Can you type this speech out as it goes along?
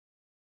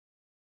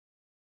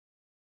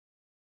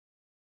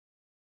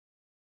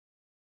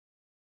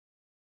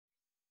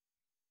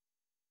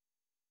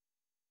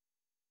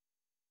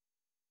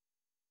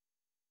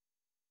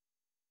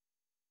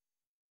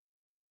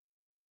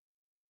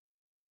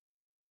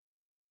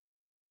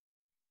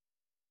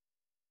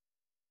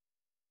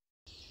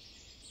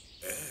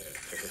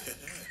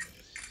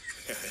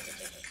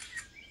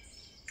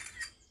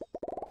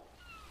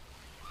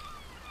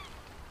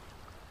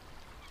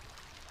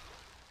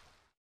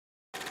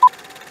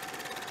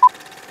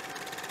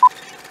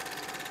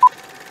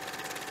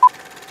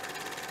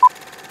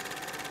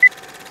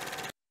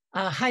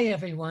Hi,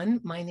 everyone.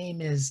 My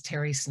name is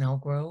Teri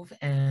Snelgrove,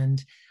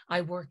 and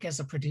I work as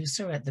a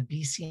producer at the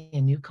BC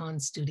and Yukon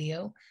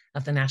studio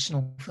of the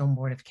National Film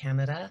Board of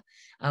Canada.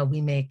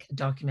 We make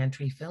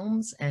documentary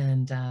films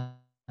and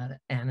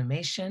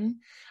animation.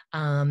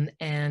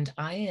 And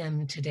I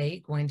am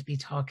today going to be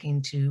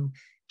talking to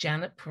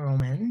Janet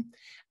Perlman.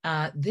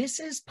 This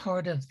is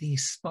part of the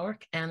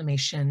Spark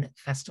Animation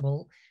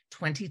Festival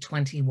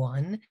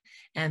 2021,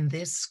 and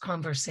this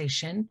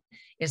conversation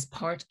is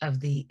part of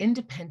the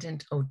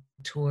Independent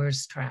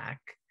Auteurs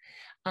track.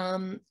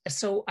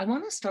 So I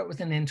want to start with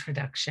an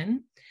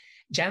introduction.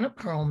 Janet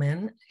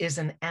Perlman is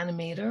an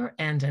animator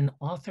and an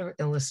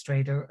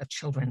author-illustrator of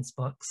children's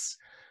books.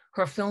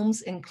 Her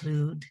films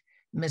include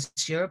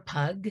Monsieur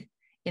Pug,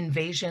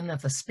 Invasion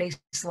of the Space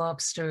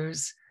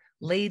Lobsters,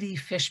 Lady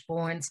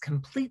Fishborn's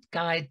Complete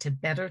Guide to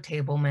Better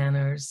Table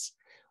Manners,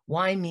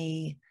 Why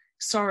Me?,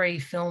 Sorry,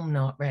 Film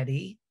Not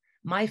Ready,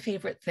 My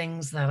Favorite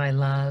Things That I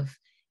Love,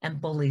 and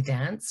Bully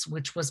Dance,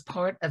 which was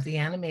part of the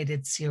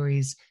animated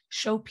series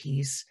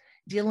Showpiece,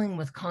 dealing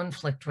with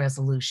conflict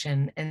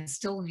resolution and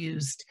still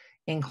used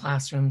in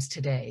classrooms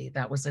today.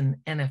 That was an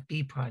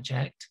NFB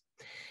project.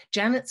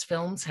 Janet's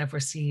films have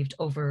received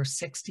over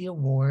 60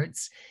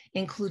 awards,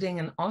 including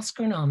an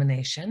Oscar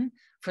nomination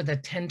for The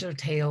Tender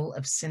Tale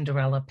of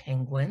Cinderella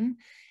Penguin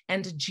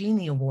and a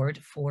Genie Award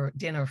for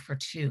Dinner for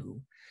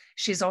Two.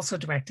 She's also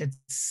directed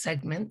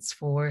segments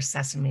for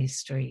Sesame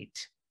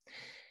Street.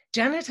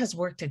 Janet has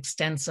worked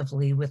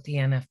extensively with the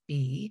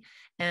NFB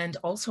and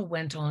also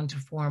went on to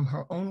form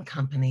her own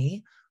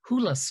company,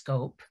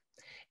 Hulascope,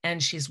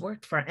 and she's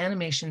worked for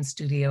animation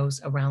studios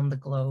around the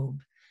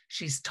globe.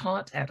 She's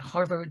taught at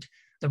Harvard,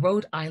 the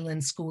Rhode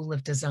Island School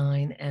of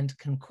Design, and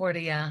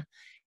Concordia,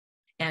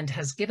 and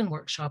has given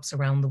workshops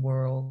around the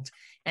world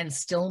and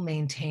still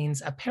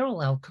maintains a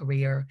parallel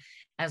career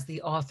as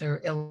the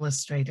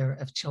author-illustrator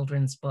of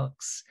children's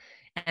books.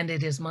 And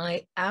it is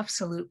my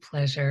absolute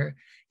pleasure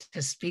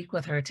to speak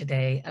with her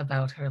today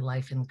about her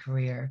life and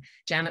career.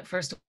 Janet,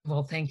 first of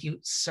all, thank you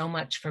so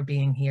much for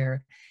being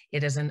here.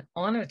 It is an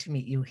honor to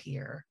meet you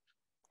here.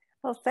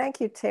 Well, thank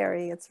you,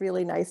 Teri. It's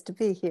really nice to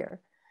be here.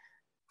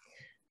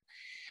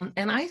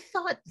 And I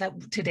thought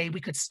that today we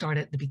could start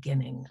at the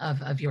beginning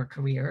of your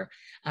career,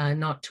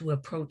 not to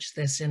approach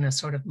this in a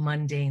sort of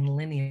mundane,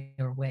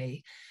 linear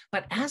way.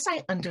 But as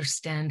I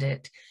understand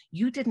it,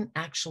 you didn't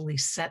actually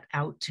set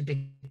out to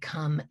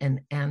become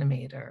an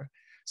animator.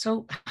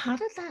 So how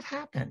did that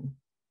happen?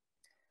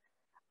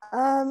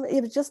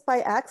 It was just by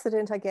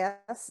accident, I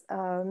guess.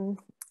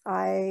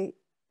 I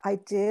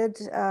did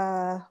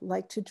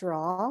like to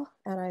draw,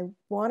 and I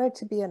wanted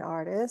to be an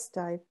artist.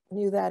 I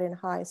knew that in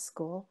high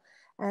school.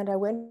 And I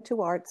went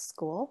to art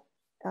school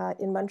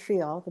in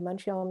Montreal, the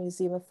Montreal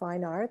Museum of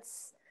Fine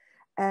Arts.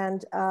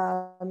 And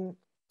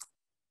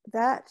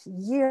that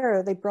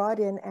year, they brought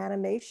in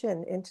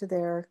animation into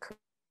their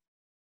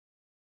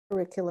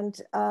curriculum.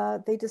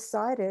 And they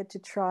decided to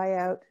try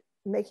out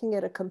making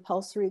it a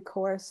compulsory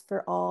course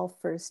for all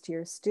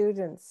first-year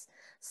students.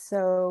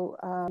 So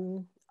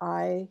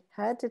I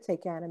had to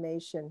take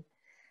animation.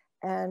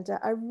 And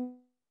I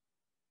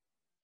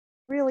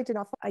really did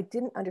not. I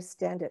didn't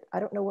understand it.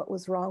 I don't know what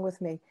was wrong with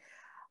me.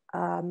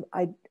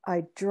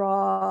 I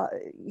draw,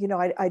 you know,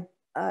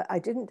 I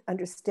didn't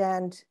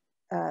understand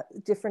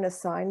different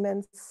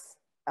assignments.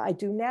 I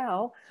do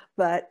now,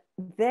 but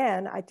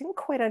then I didn't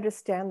quite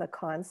understand the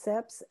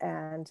concepts.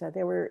 And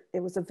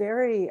it was a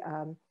very,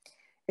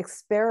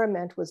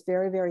 experiment was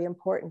very, very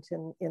important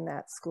in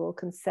that school.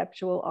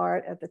 Conceptual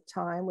art at the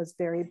time was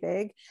very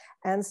big.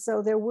 And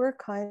so there were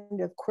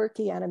kind of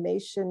quirky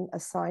animation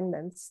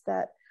assignments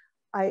that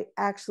I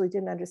actually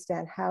didn't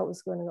understand how it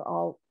was going to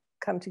all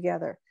come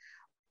together.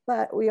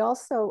 But we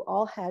also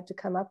all had to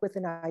come up with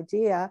an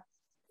idea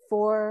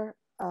for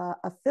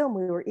a film.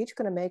 We were each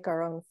going to make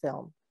our own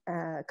film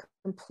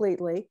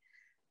completely.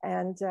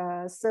 And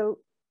so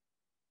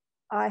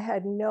I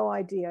had no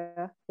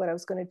idea what I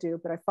was going to do,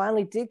 but I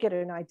finally did get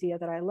an idea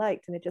that I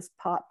liked, and it just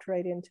popped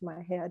right into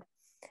my head.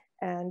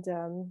 And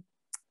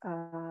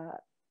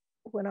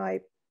when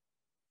I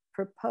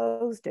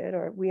proposed it,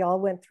 or we all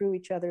went through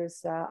each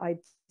other's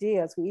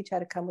ideas, we each had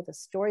to come with a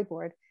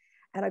storyboard.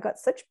 And I got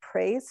such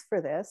praise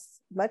for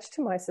this, much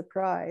to my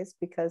surprise,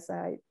 because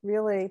I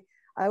was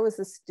I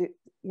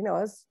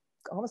was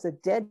almost a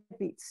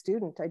deadbeat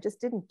student. I just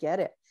didn't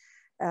get it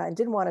and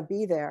didn't want to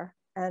be there.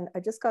 And I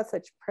just got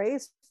such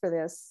praise for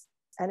this,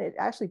 and it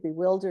actually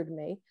bewildered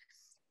me,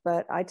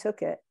 but I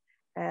took it.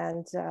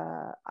 And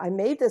I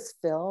made this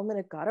film, and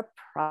it got a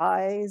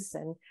prize,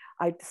 and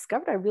I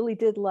discovered I really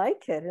did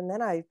like it. And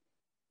then I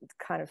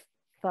kind of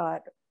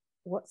thought,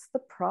 what's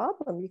the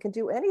problem? You can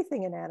do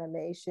anything in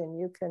animation.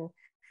 You can,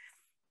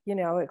 you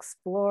know,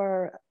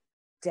 explore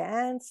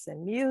dance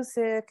and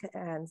music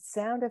and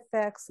sound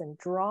effects and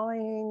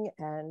drawing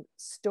and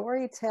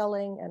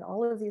storytelling and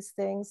all of these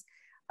things,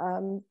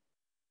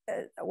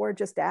 or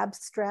just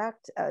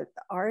abstract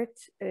art.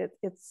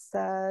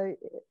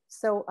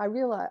 So I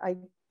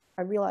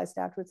realized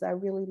afterwards I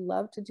really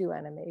love to do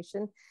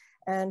animation.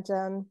 And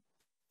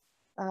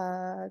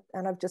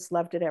And I've just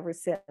loved it ever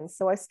since.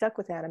 So I stuck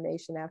with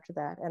animation after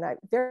that. And I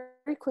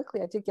very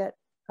quickly, I did get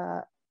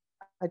a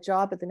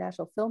job at the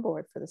National Film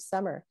Board for the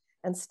summer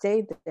and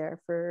stayed there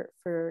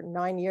for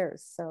 9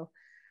 years. So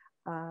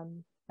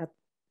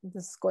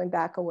this is going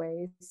back a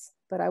ways,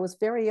 but I was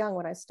very young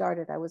when I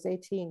started. I was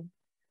 18.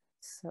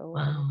 So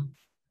wow.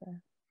 yeah.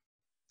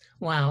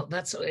 Wow,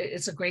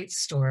 it's a great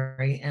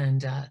story.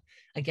 And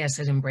I guess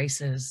it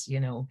embraces, you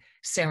know,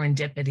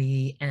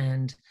 serendipity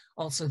and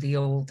also the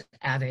old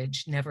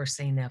adage, never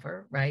say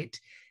never, right?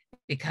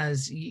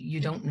 Because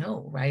you don't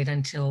know, right,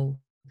 until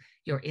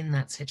you're in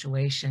that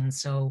situation.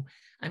 So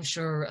I'm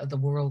sure the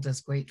world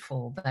is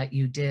grateful that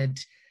you did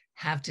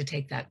have to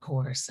take that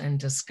course and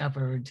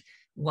discovered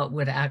what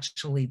would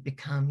actually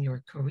become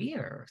your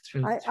career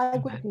through I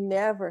would that.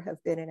 never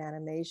have been in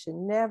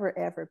animation, never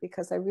ever,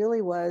 because I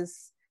really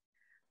was,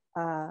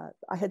 I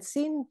had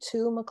seen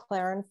 2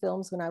 McLaren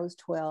films when I was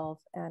 12,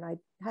 and I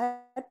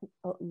had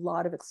a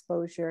lot of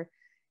exposure.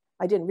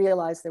 I didn't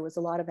realize there was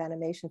a lot of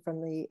animation from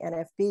the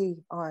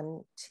NFB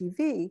on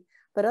TV,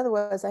 but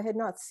otherwise I had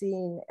not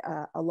seen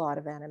a lot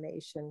of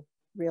animation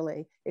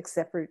really,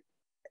 except for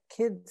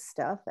kids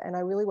stuff. And I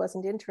really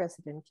wasn't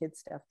interested in kids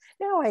stuff.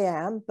 Now I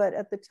am, but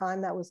at the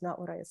time that was not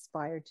what I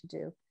aspired to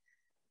do.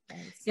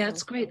 Yeah,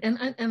 it's great. And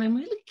I'm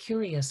really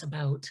curious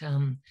about,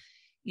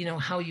 you know,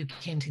 how you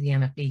came to the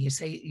NFB. You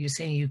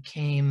say you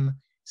came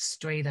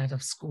straight out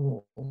of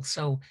school.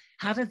 So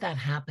how did that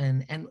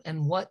happen?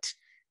 And what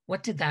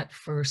did that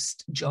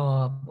first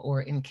job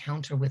or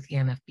encounter with the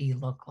NFB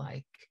look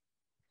like?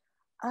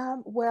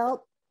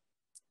 Well,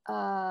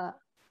 I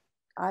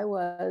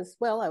was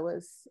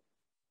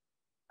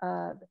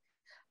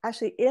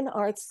actually in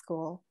art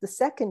school. The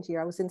second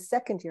year, I was in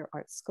second year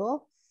art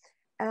school,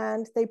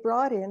 and they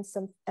brought in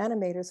some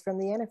animators from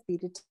the NFB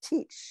to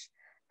teach.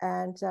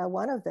 And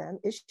one of them,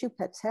 Ishu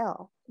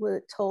Patel,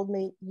 told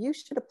me, you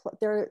should apply.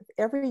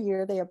 Every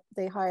year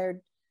they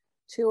hired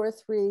 2 or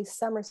 3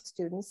 summer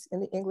students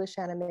in the English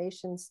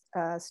animation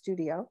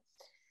studio.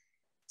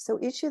 So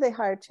each year they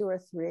hired 2 or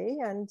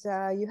 3, and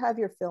you have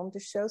your film to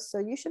show, so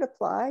you should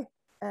apply.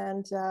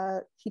 And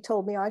he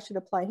told me I should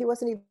apply. He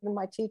wasn't even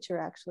my teacher,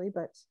 actually,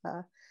 but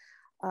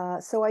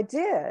so I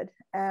did.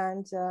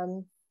 And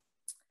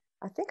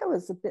I think I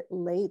was a bit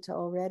late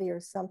already or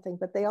something,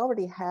 but they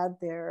already had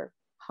their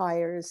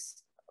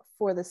hires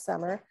for the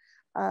summer.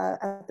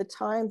 At the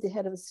time, the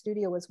head of the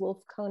studio was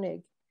Wolf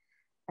Koenig,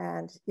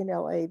 and, you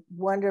know, a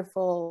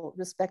wonderful,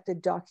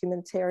 respected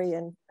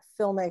documentarian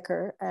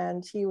filmmaker,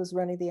 and he was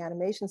running the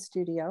animation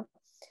studio.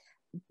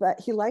 But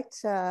he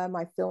liked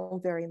my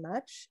film very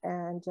much,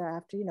 and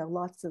after, you know,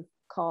 lots of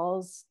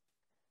calls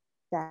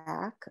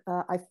back,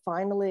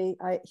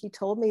 he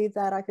told me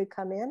that I could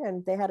come in,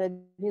 and they had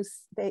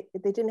they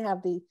didn't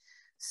have the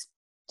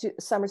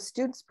summer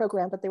students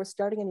program, but they were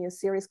starting a new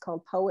series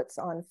called Poets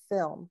on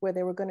Film, where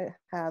they were going to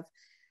have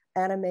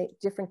animate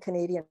different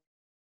Canadian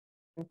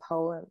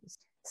poems.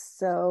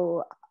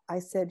 So I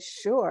said,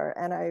 sure.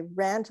 And I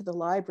ran to the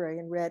library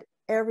and read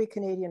every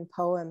Canadian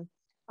poem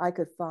I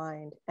could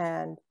find.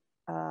 And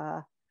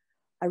I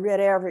read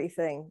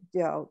everything,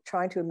 you know,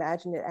 trying to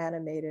imagine it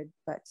animated.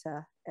 But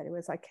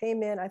anyways, I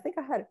came in, I'm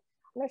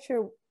not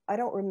sure, I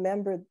don't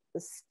remember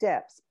the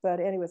steps, but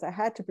anyways, I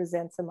had to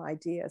present some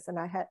ideas, and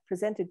I had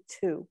presented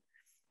 2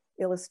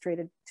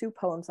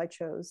 poems I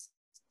chose,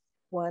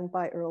 one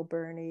by Earl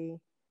Burney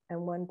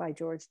and one by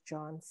George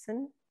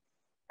Johnson.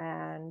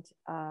 And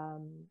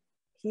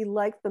he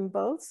liked them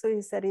both, so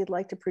he said he'd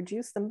like to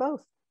produce them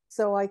both.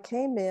 So I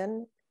came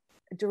in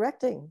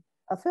directing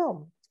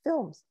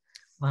films.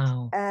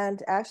 Wow.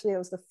 And actually I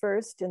was the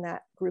first in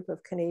that group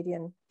of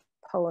Canadian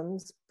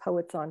poets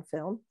on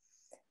film.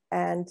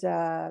 And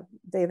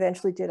they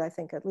eventually did, I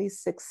think, at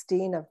least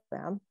 16 of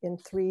them in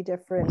 3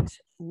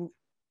 different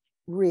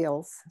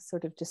reels,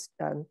 sort of just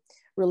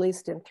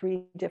released in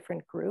 3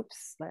 different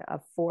groups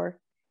of 4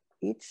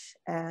 each.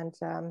 And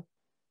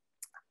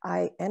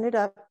I ended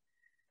up,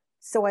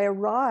 so I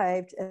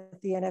arrived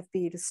at the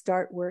NFB to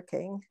start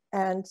working,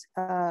 and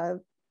I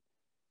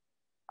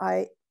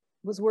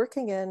was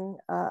working in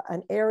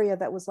an area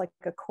that was like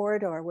a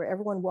corridor where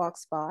everyone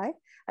walks by.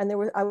 And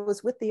I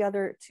was with the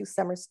other 2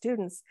 summer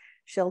students,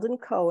 Sheldon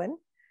Cohen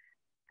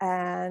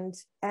and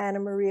Anna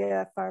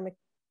Maria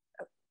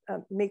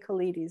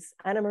Michaelides.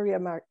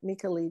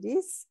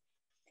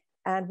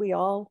 And we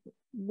all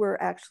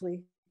were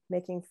actually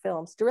making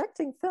films,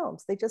 directing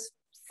films. They just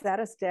sat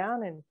us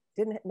down and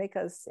didn't make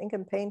us ink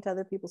and paint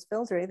other people's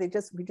films or anything.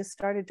 We just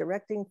started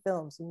directing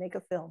films and make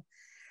a film.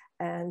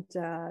 And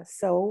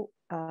so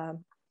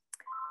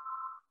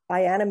I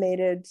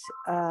animated,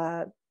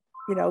 you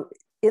know,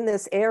 in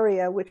this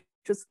area,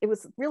 it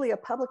was really a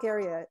public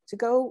area. To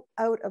go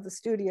out of the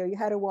studio, you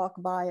had to walk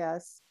by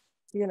us,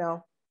 you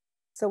know.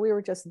 So we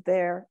were just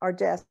there, our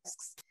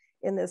desks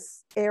in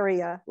this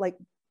area, like,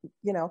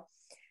 you know,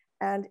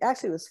 and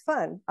actually it was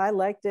fun. I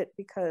liked it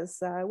because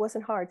it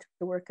wasn't hard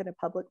to work in a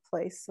public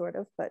place, sort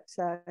of, but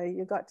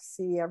you got to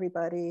see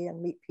everybody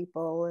and meet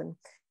people. And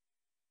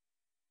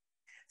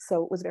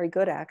so it was very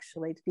good,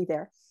 actually, to be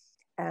there.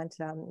 And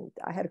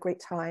I had a great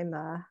time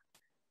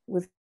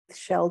with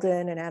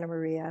Sheldon and Anna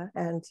Maria,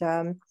 and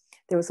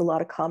there was a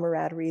lot of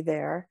camaraderie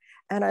there.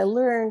 And I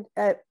learned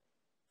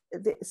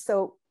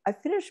so I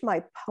finished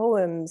my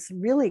poems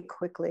really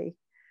quickly.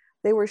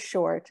 They were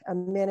short, a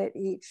minute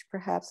each,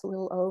 perhaps a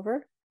little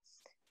over.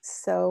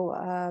 So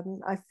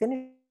I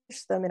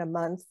finished them in a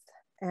month,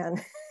 and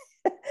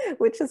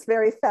which is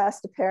very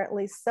fast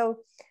apparently. So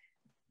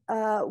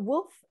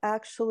Wolf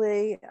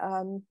actually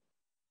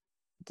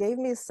gave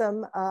me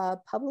some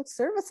public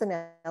service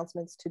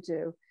announcements to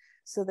do.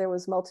 So there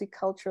was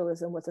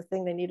multiculturalism was a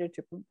thing they needed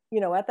to,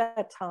 at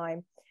that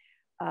time,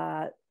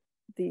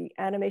 the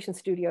animation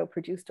studio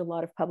produced a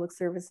lot of public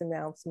service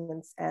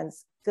announcements, and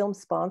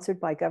films sponsored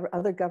by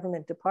other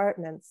government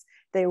departments.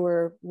 They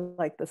were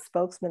like the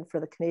spokesman for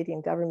the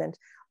Canadian government,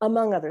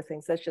 among other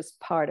things. That's just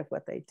part of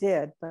what they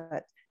did.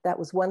 But that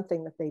was one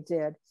thing that they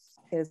did,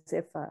 is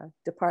if a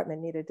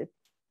department needed to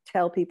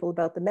tell people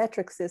about the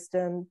metric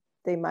system,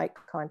 they might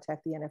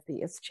contact the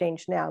NFB. It's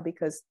changed now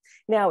because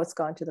now it's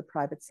gone to the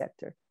private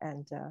sector,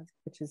 and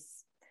which is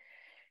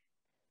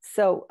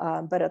so,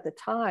 but at the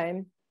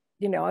time,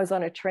 I was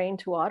on a train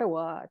to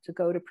Ottawa to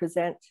go to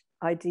present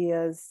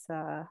ideas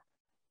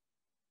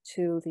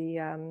to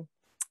the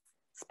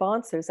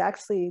sponsors.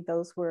 Actually,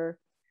 those were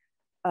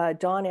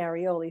Don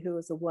Arioli, who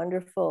was a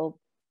wonderful,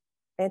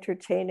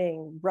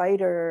 entertaining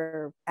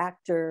writer,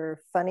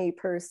 actor, funny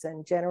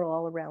person, general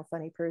all-around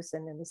funny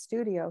person in the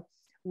studio,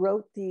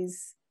 wrote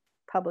these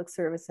public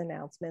service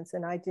announcements,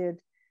 and I did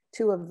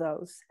 2 of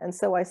those. And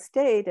so I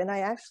stayed, and I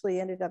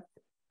actually ended up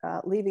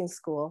leaving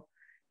school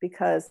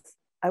because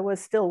I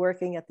was still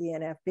working at the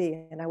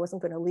NFB, and I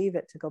wasn't going to leave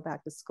it to go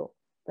back to school.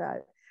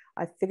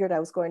 I figured I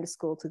was going to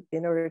school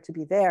in order to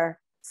be there.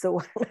 So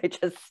why don't I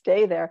just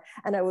stay there?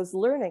 And I was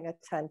learning a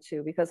ton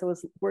too, because I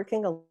was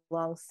working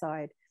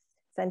alongside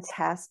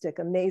fantastic,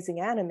 amazing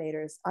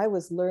animators. I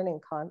was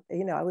learning,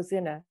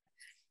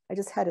 I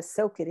just had to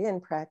soak it in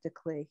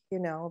practically.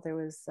 There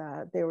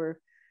were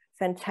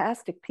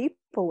fantastic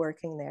people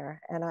working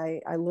there, and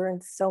I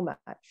learned so much.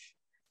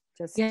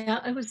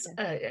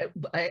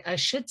 I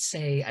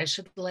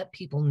should let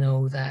people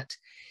know that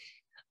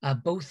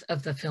both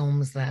of the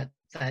films that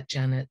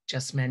Janet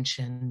just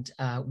mentioned,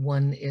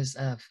 one is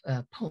a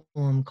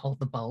poem called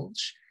The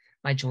Bulge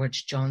by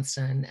George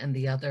Johnson, and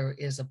the other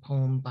is a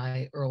poem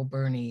by Earl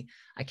Burney.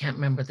 I can't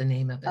remember the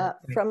name of it.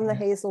 From the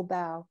Hazel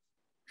Bough.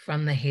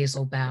 From the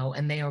Hazel Bough,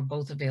 and they are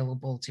both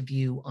available to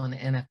view on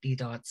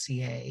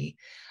nfb.ca.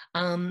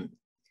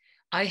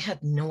 I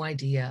had no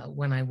idea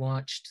when I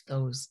watched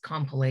those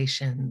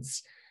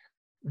compilations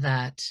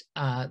that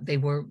they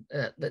were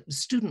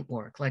student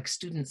work, like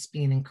students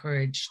being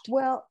encouraged.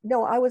 Well,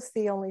 no, I was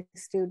the only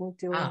student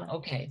doing it.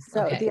 Okay.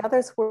 So okay. The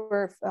others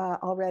were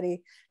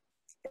already,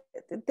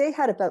 they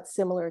had about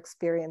similar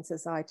experience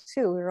as I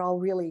too. We were all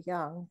really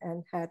young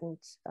and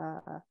hadn't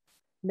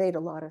made a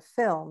lot of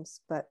films,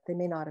 but they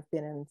may not have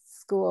been in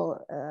school.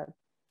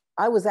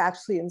 I was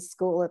actually in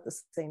school at the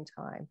same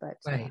time, but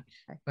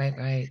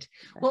right.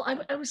 Well,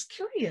 I was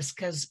curious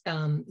because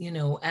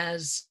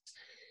as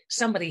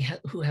somebody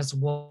who has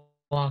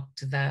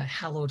walked the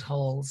hallowed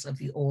halls of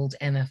the old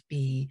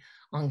NFB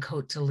on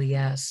Côte de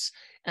Liesse,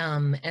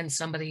 and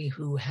somebody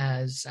who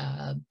has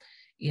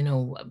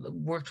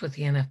worked with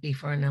the NFB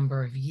for a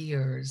number of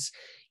years,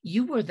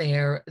 you were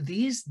there.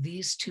 These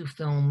 2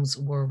 films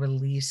were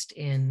released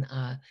in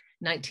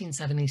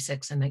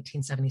 1976 and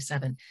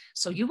 1977.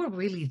 So you were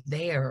really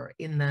there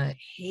in the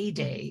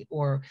heyday,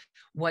 or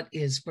what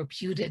is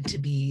reputed to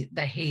be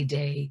the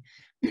heyday,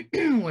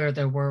 where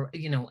there were,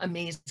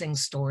 amazing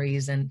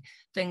stories and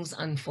things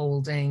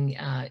unfolding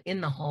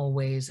in the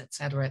hallways, et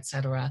cetera, et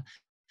cetera.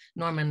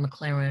 Norman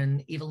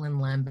McLaren, Evelyn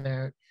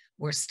Lambert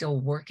were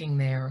still working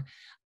there.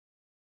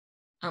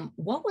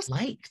 What was it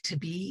like to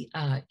be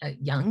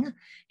young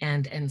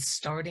and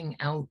starting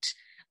out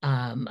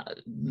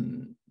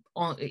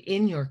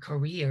in your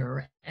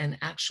career and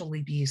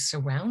actually be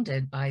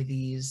surrounded by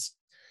these,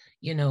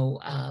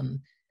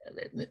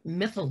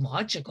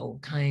 mythological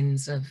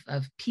kinds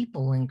of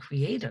people and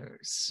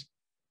creators?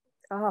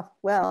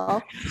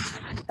 Well,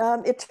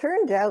 it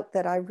turned out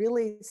that I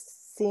really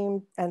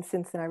seemed, and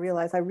since then I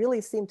realized I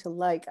really seem to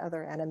like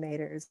other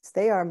animators.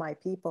 They are my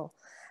people.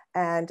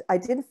 And I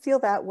didn't feel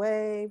that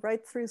way right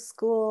through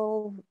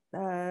school,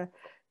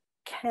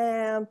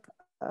 camp,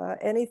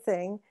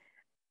 anything.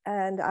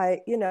 And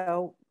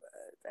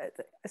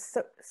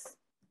so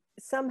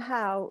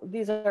somehow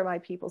these are my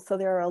people. So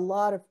there are a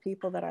lot of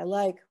people that I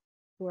like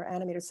who are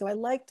animators. So I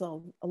liked a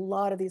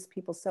lot of these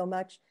people so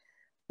much,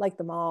 like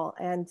them all.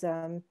 And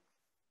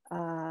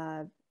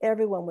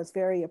everyone was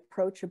very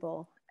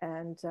approachable.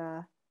 And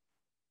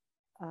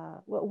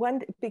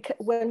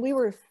when we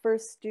were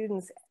first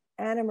students,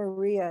 Anna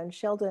Maria and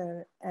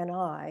Sheldon and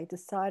I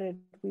decided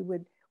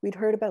we'd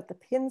heard about the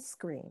pin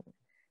screen,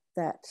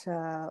 that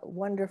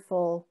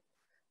wonderful,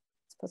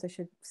 I suppose I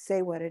should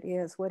say what it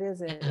is. What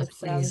is it?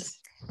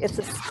 It's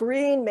a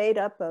screen made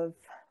up of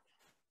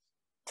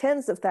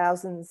tens of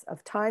thousands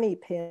of tiny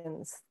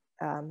pins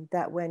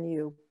that when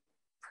you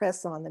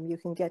press on them, you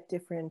can get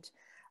different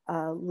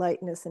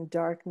lightness and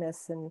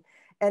darkness. And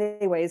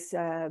anyways,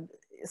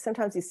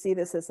 sometimes you see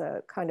this as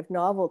a kind of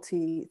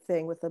novelty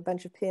thing with a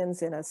bunch of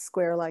pins in a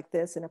square like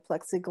this in a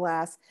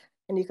plexiglass,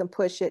 and you can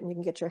push it and you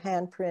can get your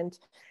handprint.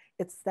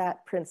 It's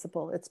that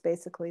principle. It's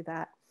basically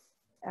that.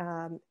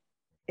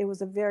 It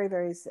was a very,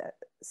 very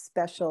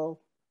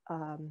special,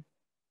 what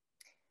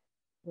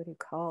do you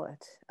call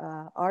it?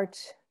 Art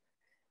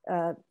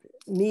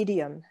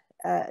medium,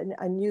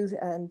 a new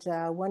and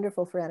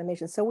wonderful for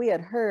animation. So we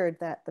had heard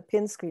that the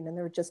pin screen, and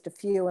there were just a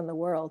few in the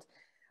world,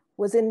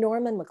 was in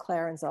Norman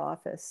McLaren's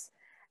office.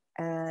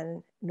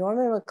 And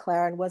Norman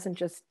McLaren wasn't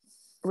just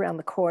around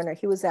the corner.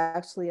 He was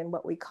actually in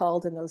what we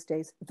called in those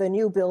days, the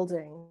new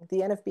building.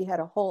 The NFB had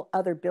a whole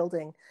other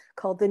building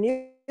called the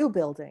new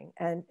building,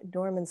 and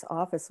Norman's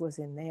office was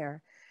in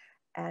there.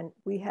 And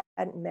we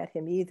hadn't met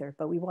him either,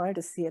 but we wanted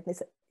to see it. And they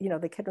said, you know,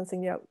 they kept on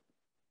saying, you know,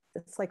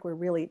 it's like we're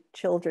really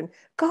children.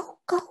 Go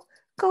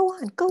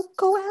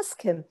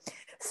ask him.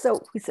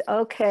 So we said,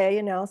 okay,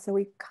 you know, so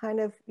we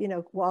kind of, you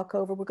know, walk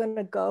over. We're going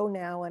to go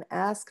now and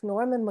ask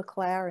Norman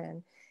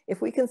McLaren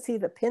if we can see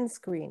the pin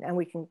screen, and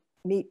we can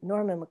meet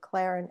Norman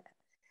McLaren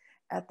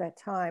at that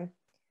time.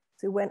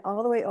 So we went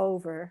all the way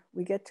over.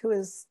 We get to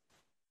his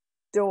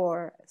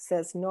door. It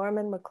says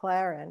Norman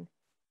McLaren.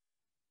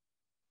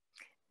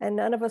 And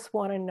none of us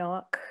want to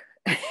knock.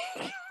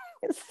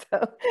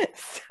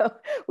 so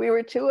we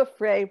were too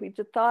afraid. We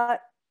just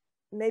thought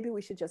maybe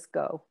we should just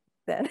go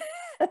then.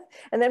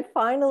 And then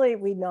finally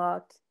we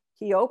knocked.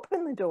 He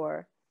opened the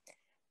door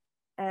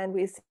and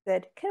we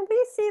said, can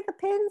we see the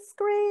pin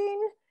screen?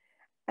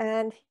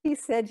 And he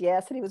said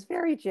yes, and he was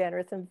very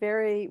generous and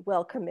very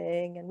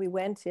welcoming. And we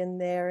went in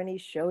there and he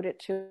showed it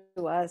to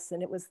us,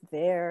 and it was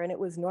there, and it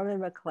was Norman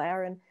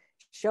McLaren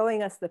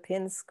showing us the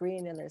pin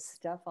screen, and there's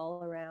stuff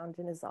all around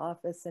in his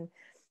office. And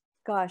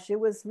gosh, it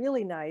was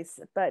really nice.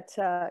 But,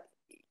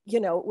 you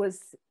know,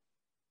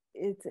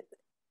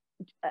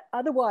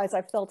 otherwise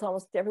I felt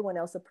almost everyone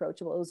else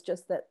approachable. It was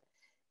just that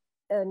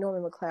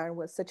Norman McLaren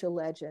was such a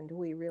legend.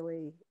 We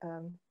really,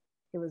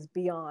 it was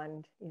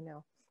beyond, you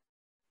know,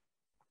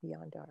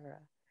 beyond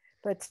our,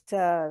 but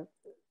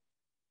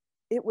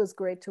it was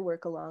great to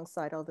work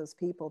alongside all those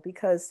people,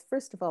 because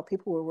first of all,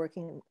 people were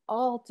working in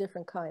all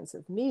different kinds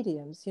of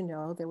mediums. You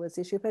know, there was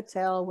Ishu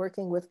Patel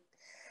working with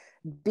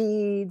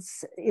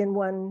beads in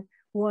one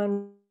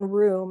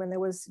room, and there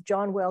was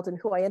John Weldon,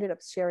 who I ended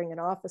up sharing an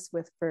office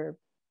with for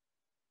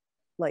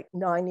like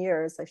 9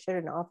 years. I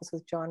shared an office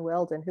with John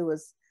Weldon, who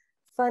was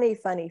funny,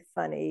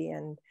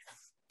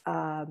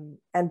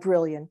 and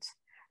brilliant.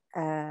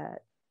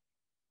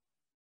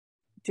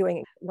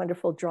 Doing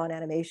wonderful drawn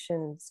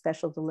animation,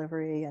 special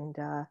delivery, and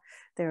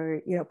there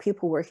were, you know,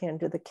 people working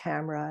under the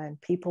camera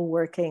and people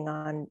working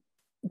on.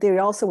 They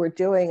also were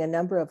doing a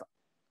number of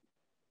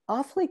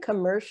awfully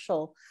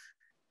commercial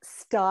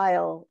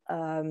style.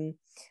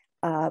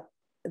 There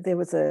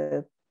was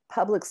a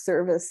public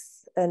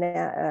service,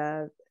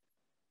 a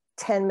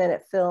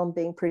 10-minute film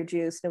being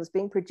produced. And it was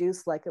being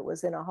produced like it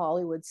was in a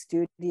Hollywood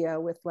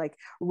studio with like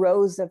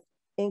rows of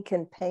ink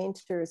and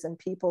painters and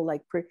people,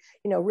 like, you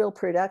know, real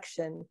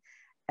production.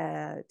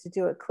 To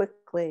do it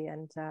quickly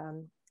and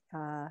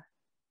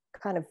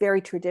kind of very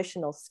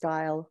traditional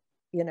style,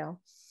 you know,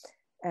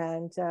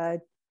 and,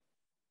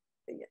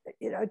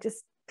 you know,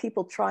 just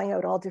people trying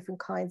out all different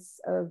kinds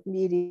of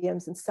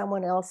mediums, and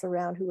someone else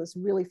around who was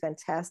really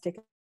fantastic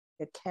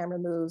at camera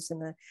moves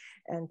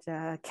and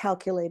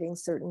calculating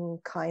certain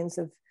kinds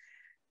of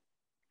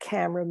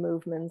camera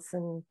movements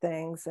and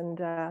things. And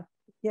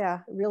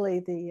yeah,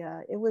 really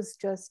it was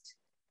just,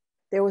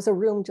 there was a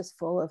room just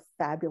full of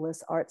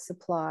fabulous art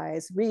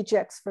supplies,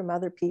 rejects from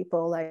other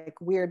people, like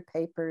weird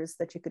papers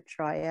that you could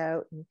try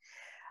out. And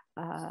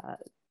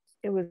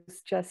it was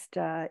just,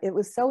 it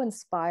was so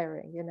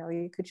inspiring. You know,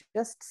 you could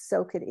just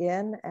soak it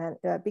in. And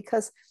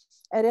because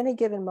at any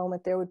given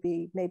moment, there would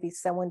be maybe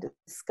someone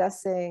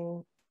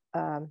discussing,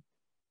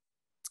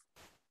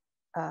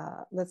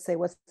 let's say,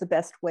 what's the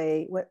best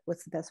way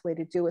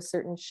to do a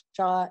certain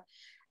shot.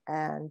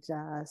 And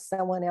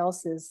someone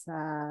else's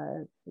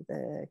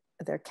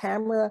their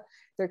camera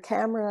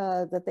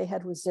that they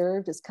had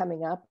reserved is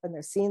coming up, and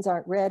their scenes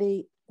aren't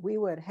ready. We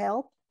would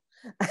help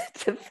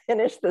to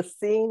finish the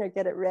scene or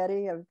get it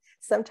ready. And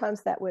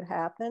sometimes that would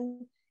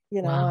happen.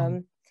 You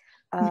know,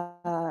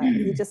 wow.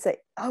 You just say,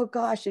 "Oh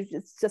gosh,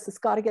 it's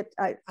got to get."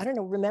 I don't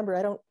know.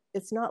 Remember,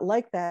 it's not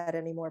like that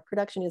anymore.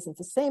 Production isn't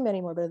the same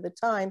anymore. But at the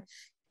time,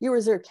 you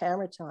reserve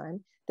camera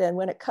time. Then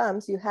when it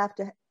comes, you have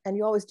to. And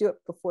you always do it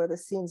before the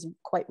scene's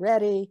quite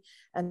ready,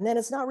 and then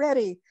it's not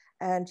ready,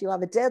 and you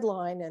have a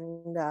deadline,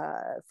 and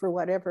for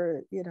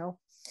whatever, you know,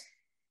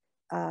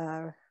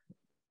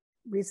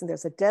 reason,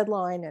 there's a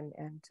deadline,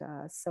 and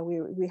so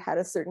we had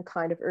a certain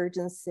kind of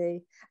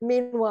urgency.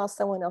 Meanwhile,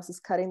 someone else is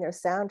cutting their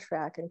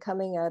soundtrack and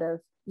coming out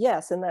of,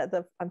 yes, and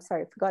I'm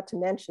sorry, I forgot to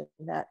mention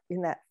that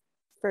in that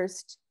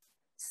first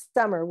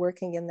summer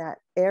working in that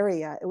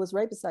area, it was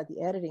right beside the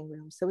editing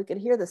room, so we could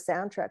hear the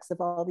soundtracks of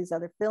all these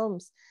other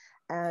films.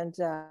 And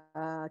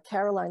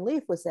Caroline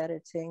Leaf was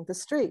editing The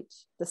Street,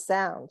 the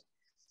sound.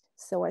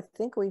 So I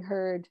think we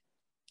heard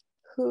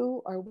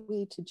who are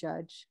we to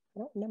judge? I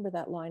don't remember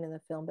that line in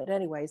the film, but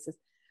anyways,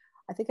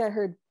 I think I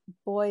heard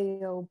boy,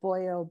 oh,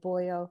 boy, oh,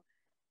 boy, oh,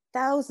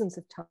 thousands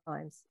of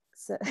times.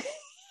 So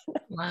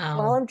while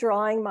Wow. I'm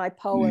drawing my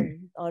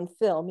poem on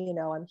film, you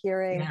know, I'm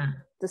hearing Yeah.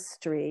 the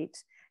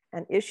street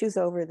and issues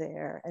over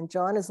there, and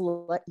John is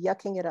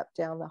yucking it up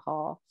down the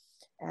hall.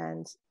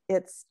 And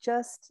it's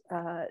just,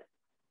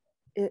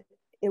 it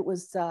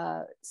was,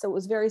 so it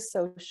was very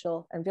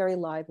social and very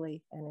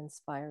lively and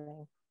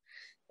inspiring.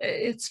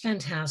 It's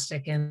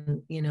fantastic.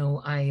 And, you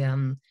know,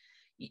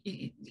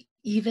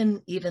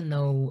 even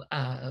though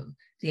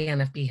the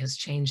NFB has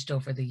changed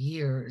over the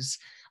years,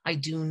 I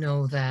do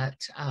know that,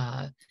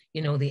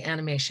 you know, the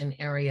animation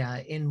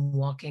area, in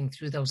walking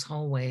through those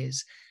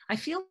hallways, I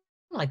feel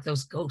like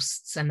those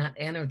ghosts and that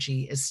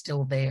energy is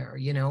still there,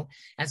 you know,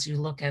 as you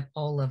look at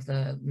all of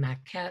the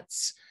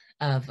maquettes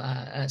of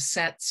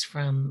sets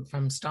from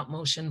stop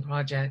motion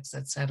projects,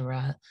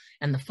 etc.,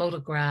 and the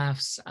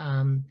photographs.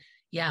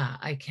 Yeah,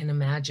 I can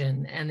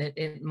imagine. And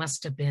it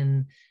must have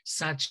been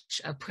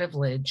such a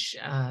privilege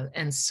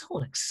and so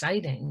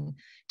exciting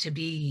to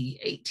be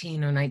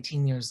 18 or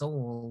 19 years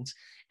old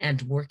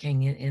and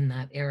working in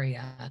that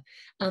area.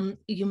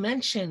 You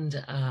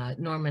mentioned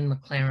Norman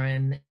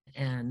McLaren,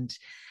 and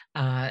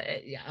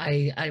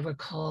I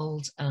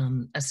recalled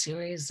a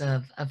series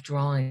of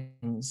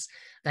drawings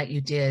that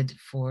you did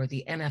for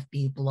the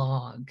NFB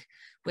blog,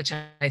 which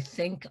I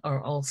think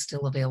are all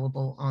still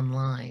available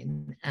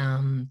online.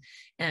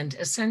 And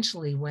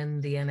essentially,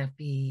 when the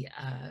NFB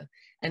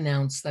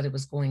announced that it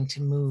was going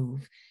to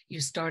move,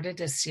 you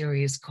started a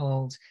series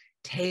called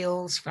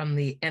Tales from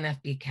the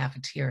NFB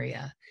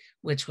Cafeteria,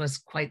 which was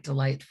quite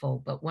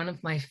delightful. But one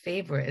of my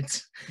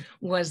favorites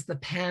was the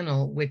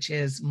panel, which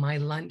is My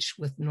Lunch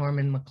with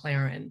Norman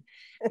McLaren,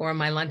 or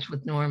My Lunch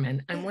with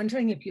Norman. I'm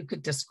wondering if you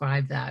could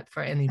describe that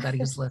for anybody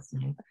who's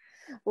listening.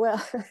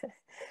 Well,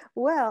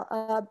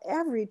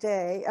 every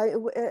day.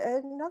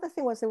 Another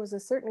thing was there was a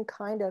certain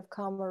kind of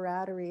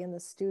camaraderie in the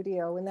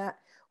studio, in that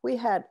we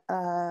had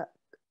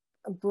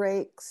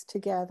breaks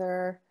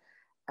together.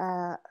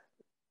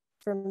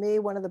 For me,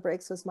 one of the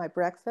breaks was my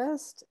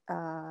breakfast.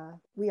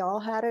 We all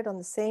had it on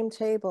the same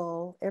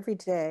table every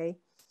day,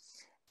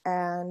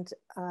 and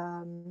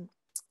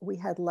we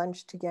had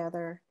lunch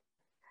together.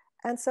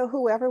 And so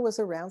whoever was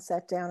around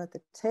sat down at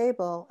the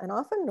table, and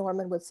often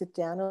Norman would sit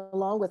down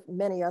along with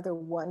many other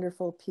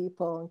wonderful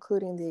people,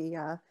 including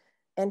the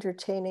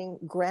entertaining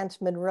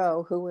Grant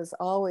Monroe, who was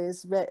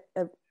always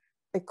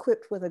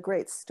equipped with a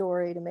great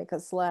story to make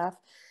us laugh.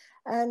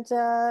 And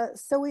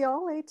so we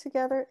all ate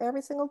together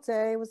every single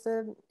day.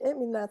 I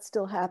mean, that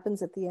still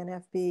happens at the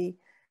NFB,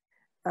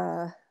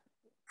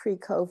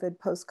 pre-COVID,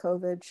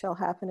 post-COVID, shall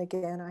happen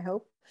again, I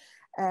hope.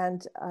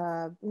 And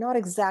not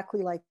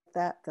exactly like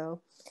that,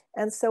 though.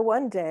 And so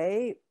one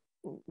day,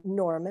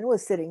 Norman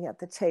was sitting at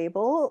the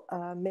table,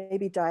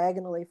 maybe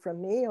diagonally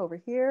from me over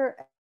here,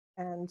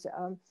 and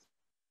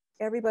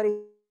everybody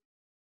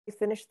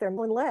finished their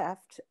meal and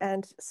left,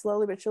 and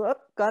slowly but surely, oh,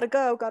 gotta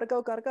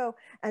go.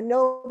 And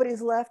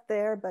nobody's left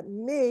there but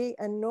me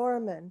and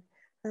Norman.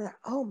 And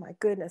oh my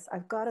goodness,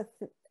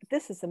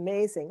 this is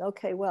amazing.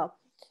 Okay, well,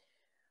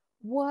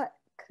 what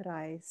could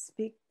I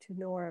speak to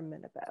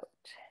Norman about?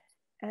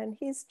 And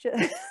he's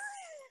just,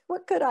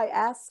 what could I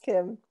ask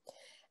him?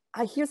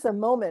 Here's a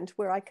moment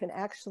where I can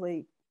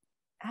actually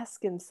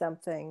ask him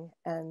something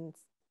and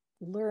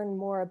learn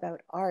more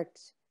about art.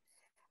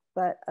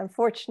 But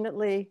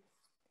unfortunately,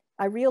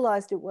 I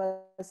realized it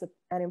was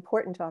an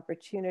important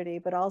opportunity,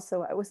 but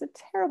also I was a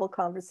terrible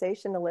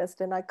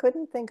conversationalist, and I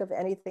couldn't think of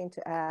anything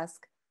to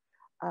ask.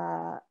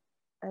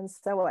 And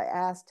so I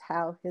asked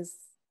how is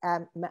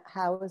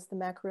the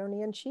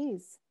macaroni and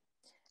cheese?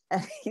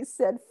 And he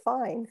said,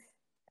 fine.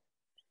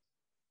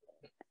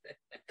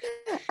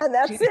 And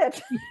that's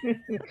it.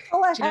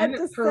 All I had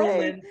to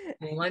Perlman,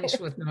 say. Lunch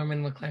with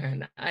Norman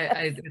McLaren.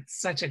 It's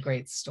such a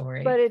great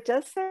story. But it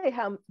does say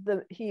how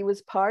he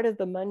was part of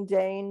the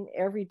mundane,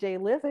 everyday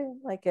living,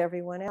 like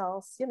everyone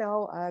else. It's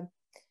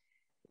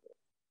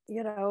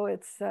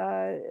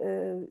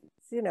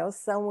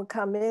someone would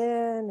come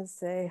in and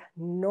say,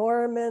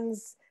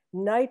 Norman's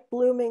night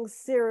blooming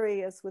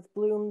cereus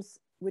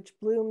which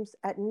blooms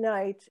at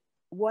night,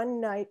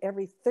 one night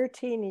every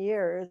 13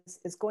 years,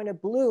 is going to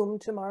bloom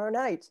tomorrow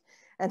night.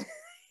 And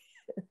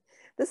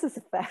this is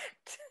a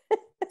fact.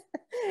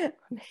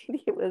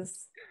 Maybe it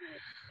was,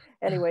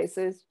 anyway,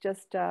 so it's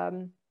just,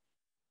 the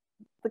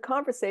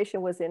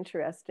conversation was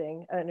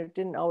interesting, and it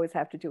didn't always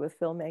have to do with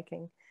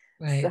filmmaking.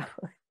 Right. So,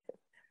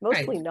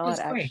 mostly right. not,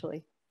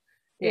 actually.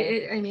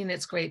 Yeah. I mean,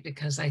 it's great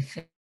because I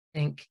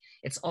think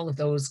it's all of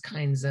those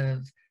kinds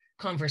of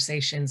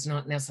conversations,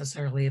 not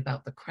necessarily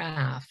about the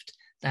craft,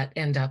 that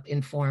end up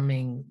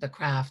informing the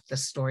craft, the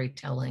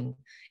storytelling,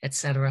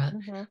 etc.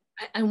 Mm-hmm.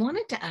 I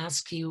wanted to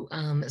ask you,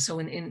 so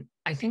in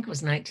I think it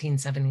was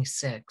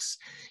 1976,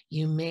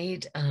 you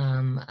made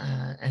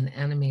an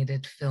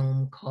animated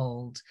film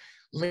called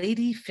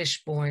Lady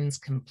Fishborn's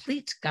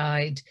Complete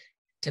Guide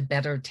to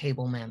Better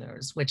Table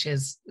Manners, which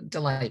is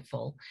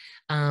delightful.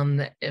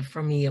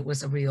 For me, it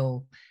was a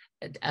real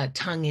a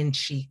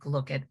tongue-in-cheek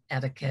look at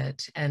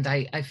etiquette, and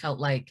I felt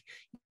like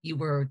you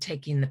were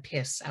taking the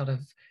piss out of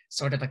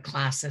sort of a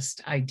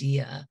classist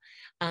idea.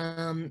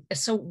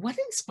 So what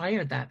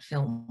inspired that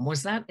film?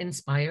 Was that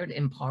inspired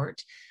in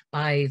part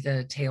by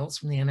the tales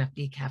from the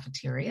NFB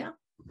cafeteria?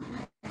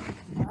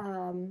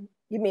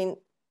 You mean,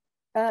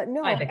 By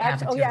no, the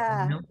actually, oh cafeteria,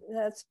 yeah, no?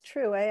 that's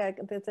true.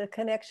 There's a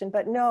connection,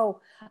 but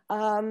no,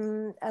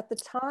 at the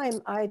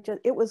time,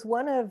 it was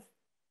one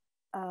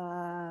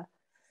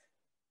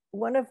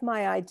of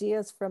my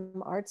ideas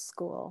from art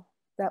school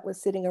that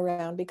was sitting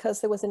around,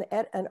 because there was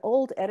an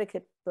old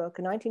etiquette book,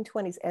 a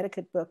 1920s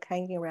etiquette book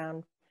hanging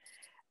around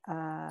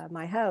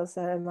my house,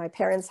 my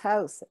parents'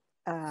 house.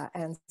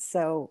 And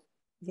so,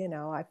 you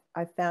know,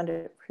 I found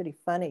it pretty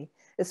funny,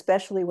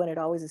 especially when it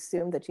always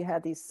assumed that you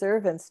had these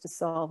servants to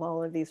solve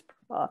all of these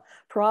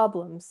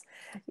problems,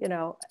 you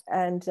know.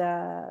 And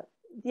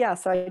yeah,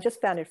 so I just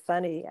found it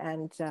funny.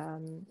 And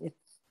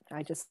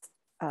I just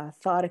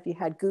thought if you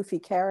had goofy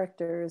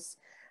characters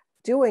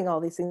doing all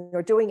these things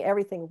or doing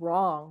everything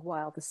wrong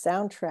while the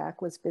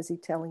soundtrack was busy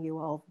telling you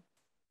all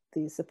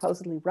these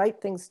supposedly right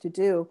things to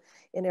do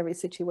in every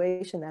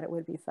situation, that it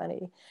would be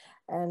funny.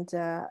 And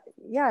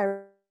yeah,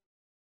 I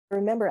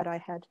remember I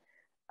had,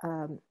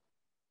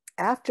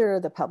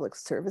 after the public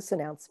service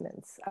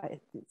announcements,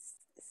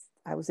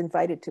 I was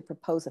invited to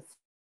propose a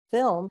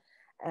film,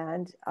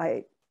 and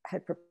I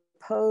had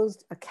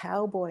proposed a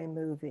cowboy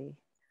movie.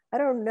 I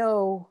don't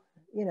know,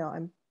 you know,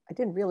 I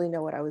didn't really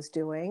know what I was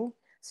doing.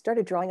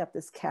 Started drawing up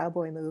this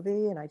cowboy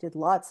movie, and I did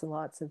lots and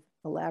lots of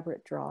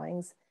elaborate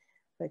drawings,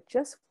 but it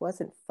just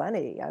wasn't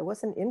funny. I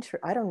wasn't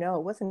I don't know,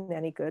 it wasn't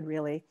any good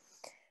really.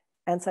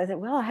 And so I said,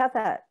 well, I have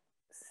that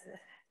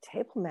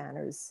table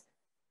manners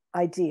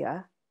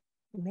idea.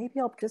 Maybe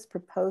I'll just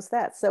propose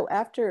that. So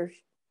after,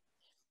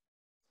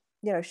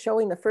 you know,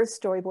 showing the first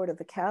storyboard of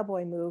the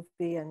cowboy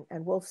movie,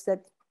 and Wolf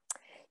said,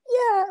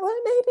 yeah, well,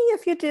 maybe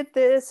if you did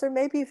this, or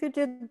maybe if you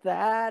did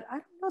that, I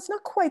don't know, it's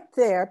not quite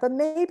there, but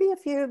maybe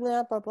if you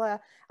blah, blah, blah.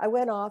 I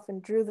went off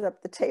and drew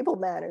up the table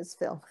manners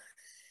film.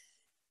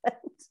 And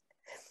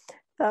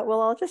thought,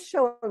 well, I'll just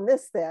show him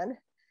this then,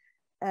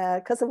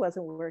 because it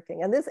wasn't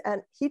working. And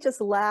he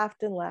just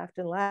laughed and laughed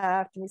and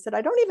laughed. And he said,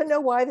 I don't even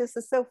know why this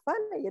is so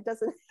funny. It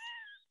doesn't,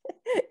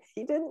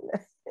 he didn't,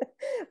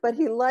 but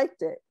he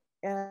liked it.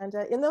 And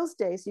in those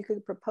days, you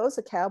could propose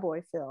a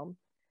cowboy film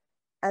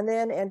and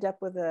then end up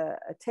with a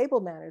table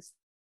manners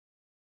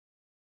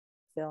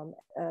film.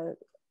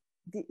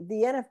 The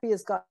NFB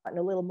has gotten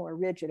a little more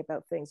rigid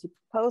about things. You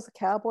propose a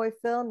cowboy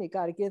film, you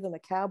got to give them a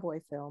cowboy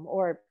film,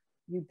 or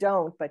you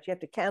don't, but you have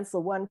to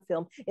cancel one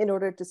film in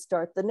order to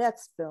start the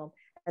next film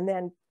and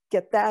then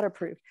get that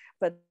approved.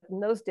 But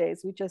in those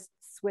days, we just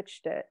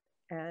switched it,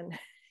 and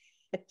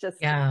it just,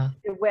 Yeah.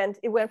 it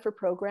went for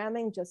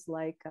programming, just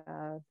like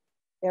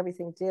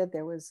everything did.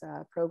 There was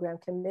a program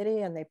committee,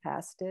 and they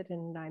passed it,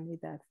 and I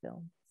made that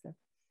film. So.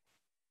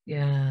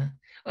 Yeah,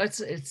 well,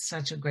 it's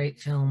such a great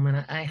film,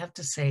 and I have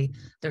to say,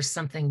 there's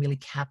something really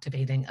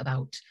captivating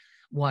about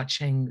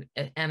watching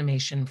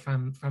animation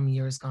from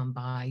years gone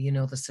by. You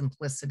know, the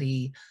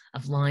simplicity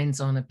of lines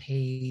on a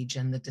page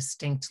and the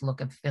distinct look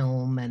of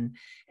film,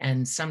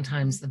 and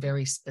sometimes the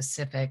very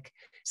specific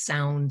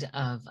sound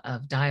of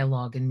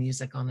dialogue and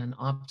music on an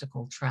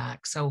optical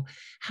track. So,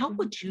 how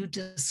would you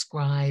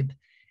describe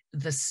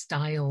the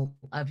style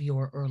of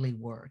your early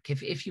work,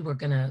 if you were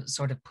going to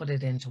sort of put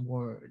it into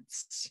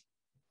words?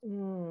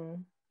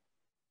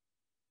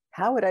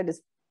 How would I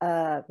just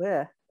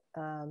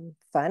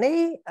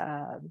funny?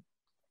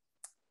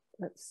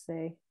 Let's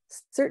say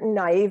certain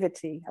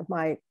naivety of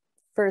my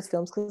first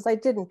films, because I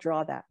didn't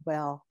draw that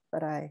well,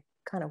 but I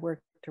kind of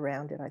worked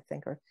around it, I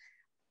think, or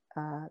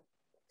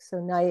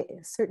so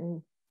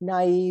certain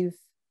naive,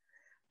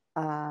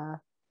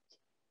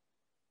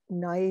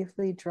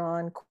 naively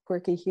drawn,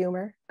 quirky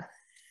humor.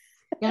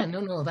 Yeah,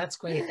 no, that's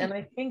great. And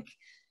I think,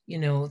 you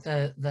know,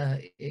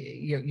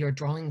 your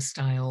drawing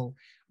style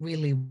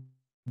really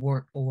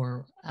worked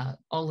for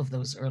all of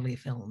those early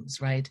films,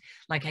 right?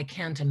 Like, I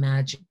can't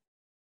imagine,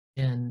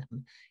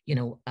 you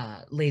know,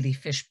 Lady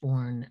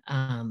Fishborn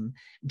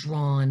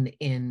drawn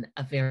in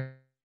a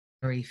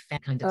very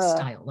fat kind of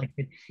style. Like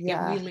it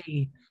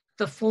really,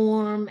 the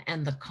form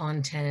and the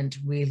content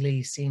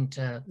really seem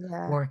to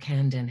work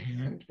hand in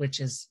hand, which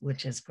is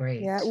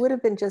great. Yeah, it would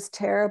have been just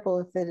terrible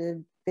if it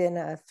had been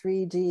a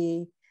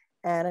 3D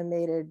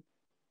animated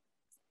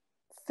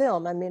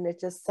film. I mean, it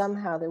just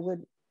somehow there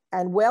would,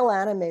 and well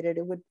animated,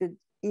 it would be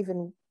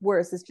even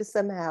worse. It's just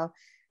somehow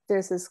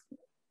there's this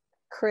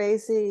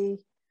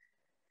crazy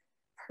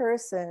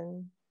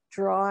person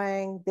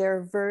drawing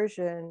their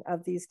version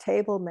of these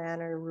table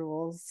manner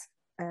rules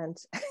and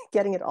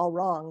getting it all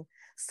wrong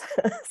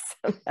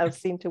somehow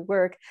seemed to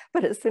work.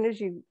 But as soon as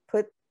you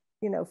put,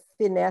 you know,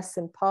 finesse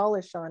and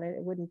polish on it,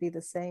 it wouldn't be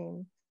the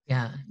same.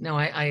 Yeah, no,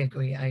 I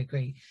agree. I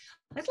agree.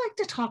 I'd like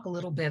to talk a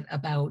little bit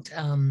about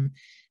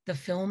the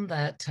film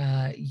that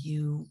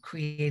you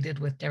created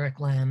with Derek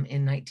Lam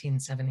in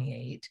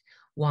 1978,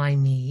 Why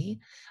Me,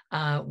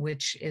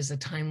 which is a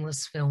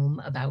timeless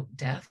film about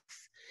death,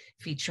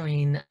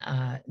 featuring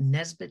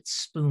Nesbitt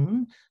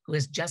Spoon, who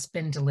has just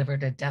been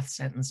delivered a death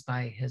sentence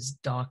by his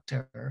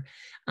doctor.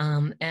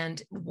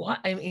 And what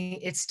I mean,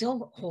 it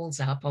still holds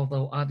up,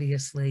 although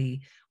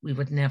obviously we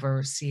would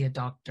never see a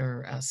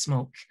doctor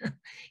smoke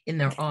in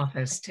their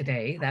office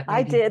today. That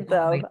I maybe did,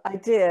 though. I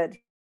did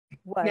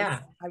once. yeah,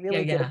 I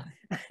really did.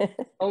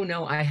 Oh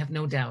no, I have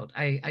no doubt.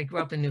 I grew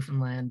up in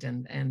Newfoundland,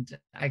 and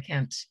I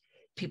can't.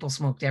 People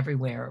smoked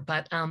everywhere.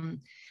 But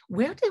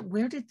where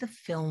did the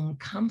film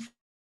come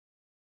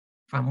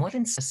from? What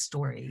is the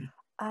story?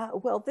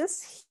 Well,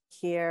 this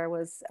here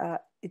was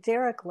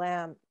Derek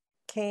Lamb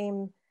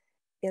came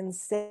in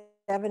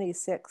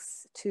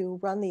 '76 to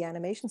run the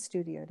animation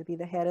studio, to be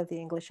the head of the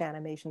English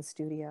animation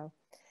studio.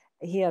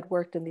 He had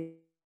worked in the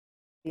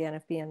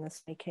NFB, and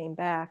this he came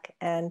back,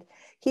 and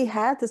he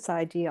had this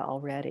idea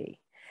already.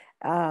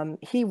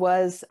 He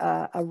was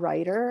a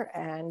writer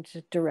and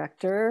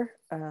director,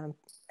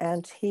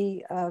 and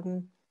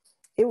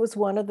it was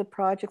one of the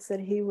projects that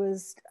he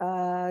was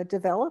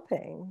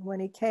developing when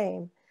he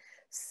came.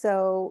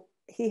 So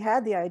he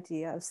had the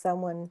idea of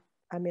someone,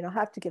 I mean, I'll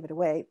have to give it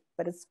away,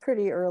 but it's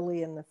pretty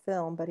early in the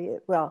film, but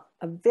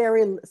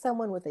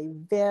someone with a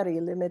very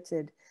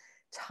limited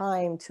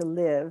time to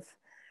live.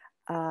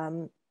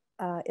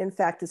 In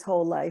fact, his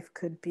whole life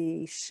could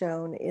be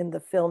shown in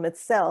the film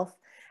itself.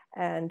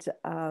 And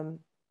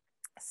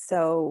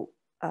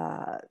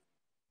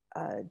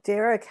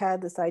Derek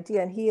had this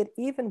idea, and he had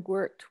even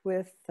worked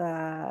with,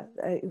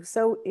 it was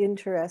so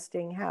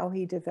interesting how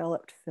he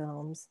developed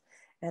films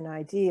and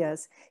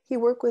ideas. He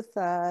worked with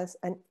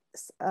an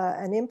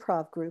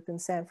improv group in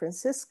San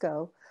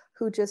Francisco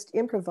who just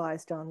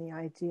improvised on the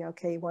idea.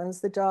 Okay, one's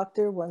the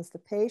doctor, one's the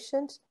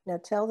patient. Now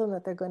tell them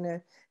that they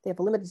have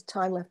a limited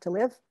time left to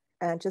live,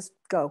 and just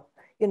go.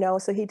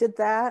 So he did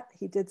that.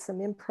 He did some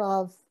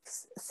improv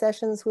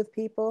sessions with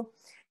people,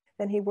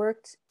 and he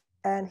worked,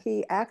 and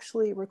he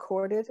actually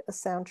recorded a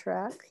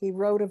soundtrack. He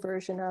wrote a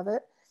version of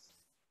it.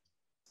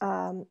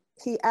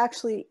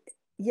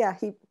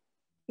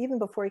 Even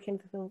before he came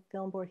to the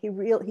film board,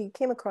 he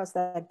came across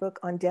that book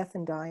On Death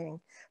and Dying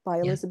by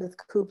Elizabeth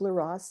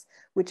Kubler-Ross,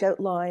 which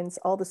outlines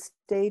all the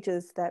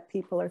stages that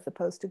people are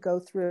supposed to go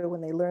through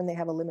when they learn they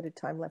have a limited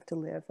time left to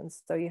live. And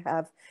so you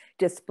have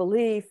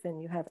disbelief,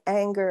 and you have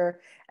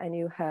anger, and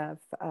you have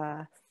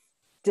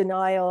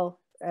denial.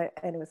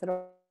 Anyways, I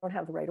don't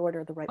have the right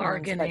order, the right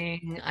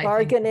bargaining, ones,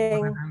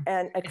 bargaining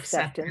and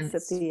acceptance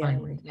at the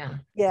end.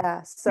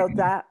 Yeah. So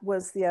that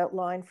was the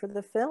outline for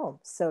the film.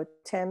 So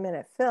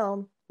 10-minute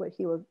film,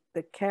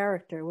 the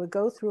character would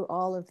go through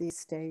all of these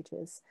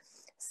stages.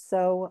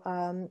 So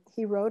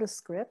he wrote a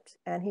script,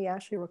 and he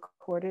actually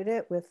recorded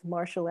it with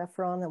Marshall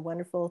Efron, a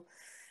wonderful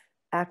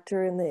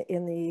actor in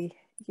the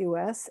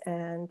US,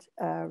 and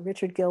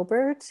Richard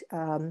Gilbert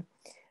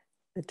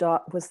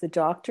was the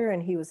doctor,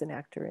 and he was an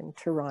actor in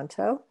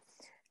Toronto,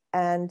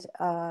 and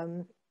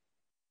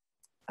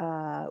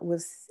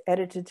was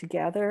edited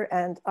together.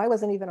 And I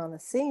wasn't even on the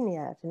scene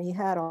yet, and he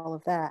had all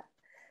of that.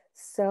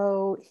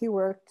 So he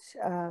worked,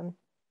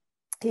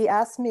 he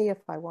asked me if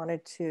I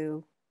wanted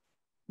to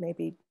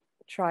maybe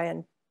try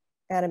and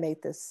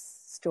animate this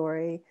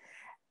story.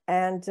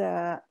 And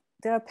there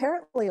are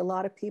apparently a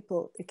lot of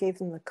people, it gave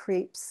them the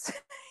creeps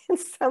in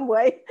some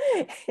way.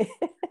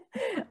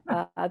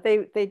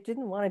 They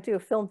didn't want to do a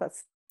film about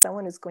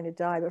someone who's going to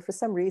die, but for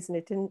some reason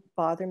it didn't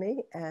bother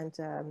me. And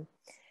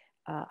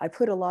I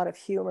put a lot of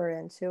humor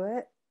into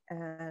it.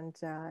 And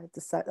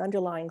the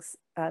underlying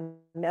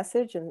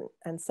message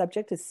and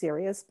subject is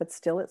serious, but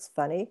still it's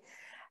funny.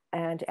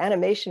 And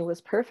animation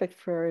was perfect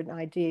for an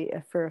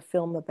idea for a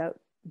film about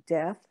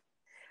death,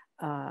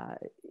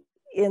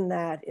 in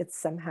that it's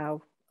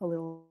somehow a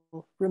little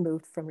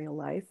removed from real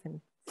life. And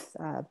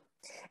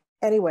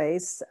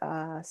anyways,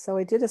 so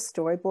I did a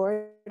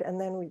storyboard, and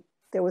then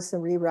there was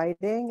some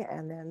rewriting,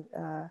 and then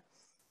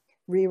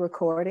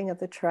re-recording of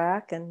the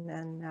track, and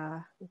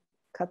then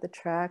cut the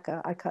track.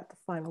 I cut the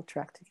final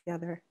track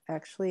together,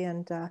 actually,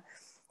 and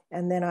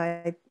then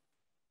I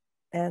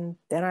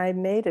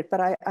made it.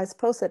 But I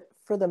suppose that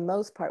for the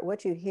most part,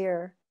 what you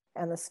hear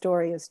and the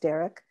story is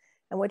Derek,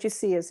 and what you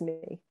see is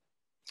me.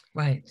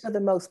 Right. For the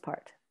most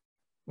part.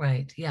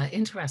 Right. Yeah.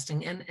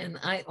 Interesting. And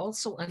I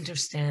also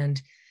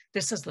understand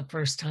this is the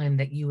first time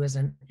that you as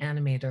an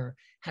animator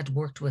had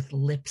worked with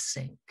lip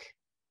sync.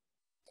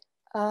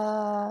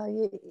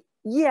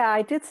 Yeah,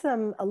 I did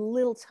a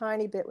little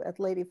tiny bit with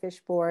Lady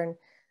Fishborn,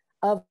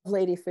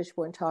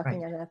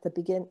 talking, right, and at the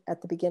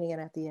beginning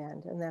and at the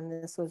end. And then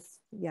this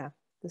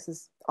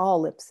is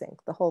all lip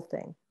sync, the whole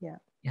thing. Yeah.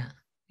 Yeah.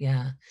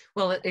 Yeah.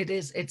 Well,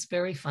 it's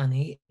very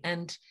funny,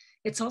 and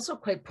it's also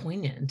quite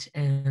poignant.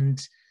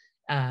 And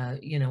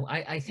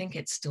I think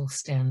it still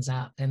stands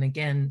up. And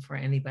again, for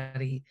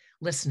anybody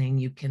listening,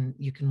 you can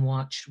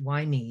watch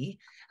Why Me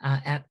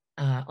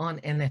on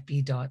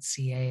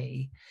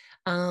nfb.ca.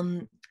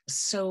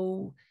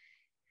 So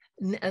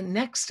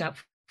next up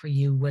for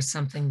you was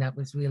something that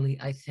was really,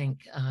 I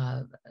think,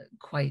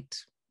 quite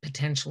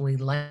potentially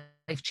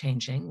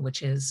life-changing,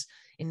 which is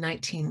in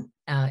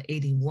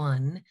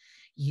 1981,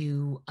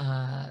 you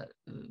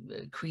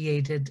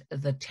created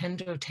The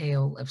Tender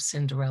Tale of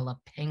Cinderella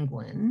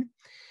Penguin,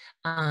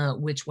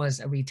 which was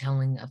a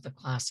retelling of the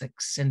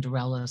classic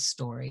Cinderella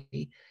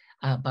story,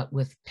 but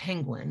with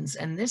penguins.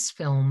 And this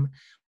film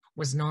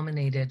was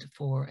nominated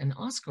for an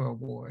Oscar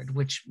award,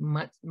 which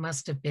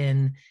must have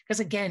been, because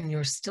again,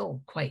 you're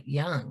still quite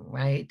young,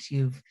 right?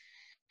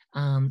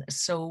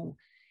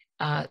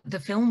 The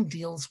film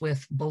deals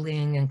with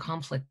bullying and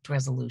conflict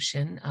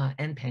resolution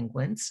and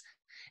penguins.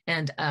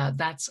 And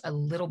that's a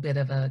little bit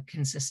of a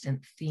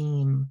consistent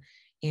theme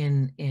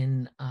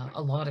in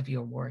a lot of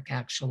your work,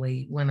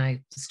 actually. When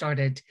I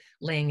started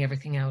laying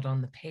everything out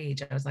on the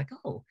page, I was like,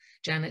 oh,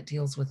 Janet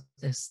deals with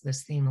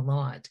this theme a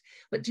lot.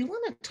 But do you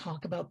want to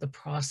talk about the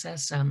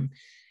process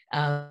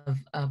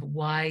of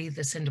why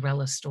the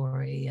Cinderella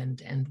story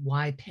and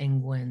why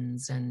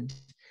penguins and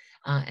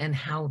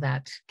how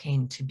that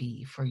came to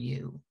be for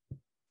you?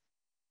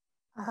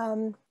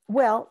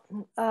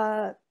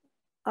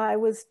 I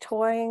was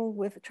toying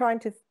with trying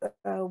to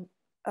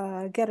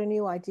get a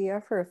new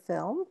idea for a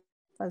film.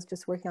 I was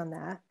just working on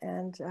that.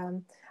 And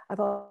I've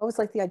always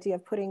liked the idea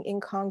of putting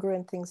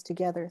incongruent things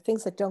together,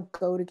 things that don't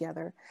go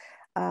together.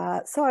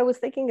 So I was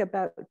thinking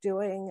about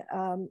doing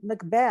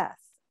Macbeth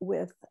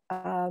with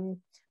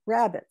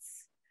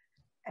rabbits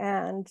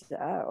and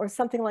or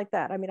something like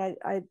that. I mean,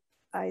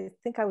 I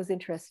think I was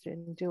interested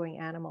in doing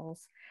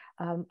animals.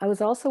 I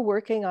was also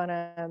working on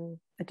a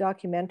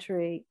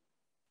documentary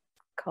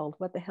called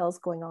What the Hell's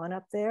Going On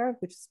Up There,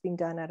 which is being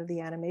done out of the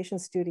animation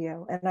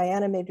studio. And I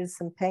animated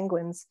some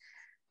penguins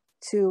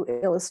to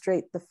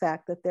illustrate the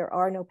fact that there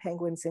are no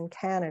penguins in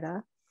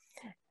Canada.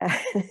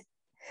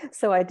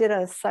 So I did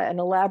an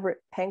elaborate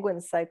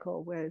penguin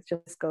cycle where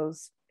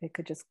it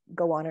could just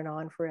go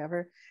on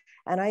forever.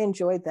 And I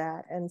enjoyed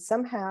that. And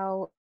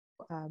somehow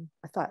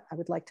I thought I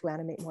would like to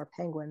animate more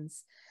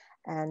penguins,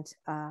 and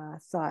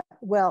thought,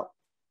 well,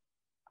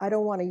 I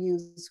don't want to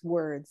use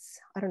words.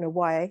 I don't know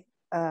why,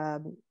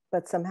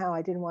 but somehow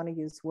I didn't want to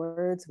use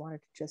words. I wanted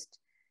to just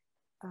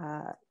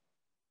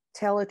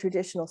tell a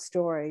traditional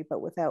story,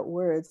 but without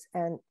words.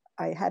 And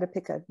I had to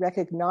pick a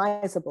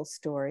recognizable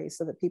story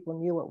so that people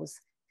knew what was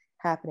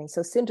happening.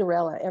 So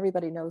Cinderella,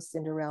 everybody knows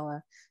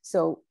Cinderella.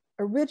 So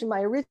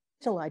my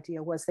original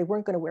idea was they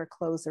weren't going to wear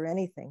clothes or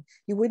anything.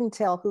 You wouldn't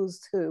tell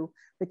who's who,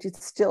 but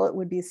it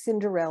would be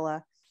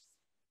Cinderella,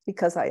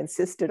 because I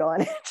insisted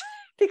on it.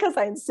 Because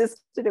I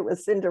insisted it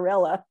was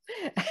Cinderella,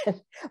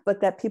 but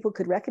that people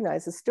could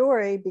recognize the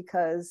story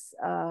because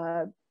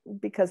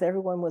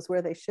everyone was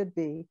where they should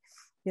be,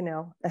 you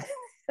know.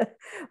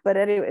 But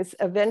anyways,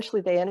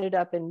 eventually they ended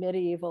up in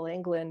medieval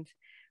England,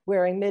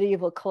 wearing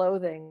medieval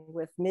clothing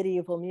with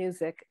medieval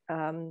music.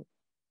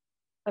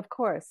 Of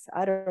course,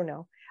 I don't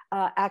know.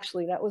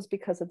 Actually, that was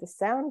because of the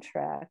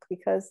soundtrack,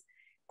 because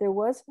there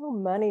was no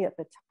money at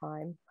the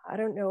time. I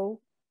don't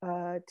know,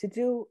 to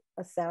do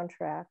a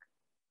soundtrack.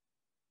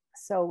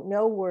 So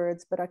no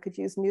words, but I could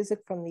use music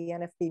from the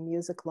NFB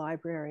Music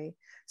Library.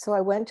 So I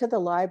went to the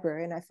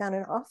library and I found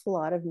an awful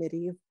lot of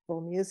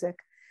medieval music.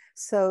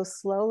 So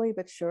slowly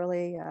but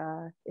surely,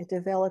 it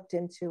developed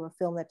into a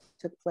film that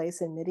took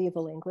place in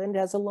medieval England,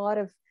 as a lot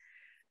of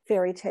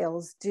fairy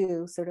tales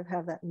do, sort of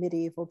have that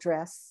medieval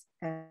dress.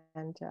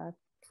 And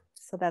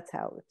so that's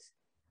how it.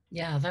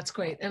 Yeah, that's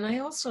great. And I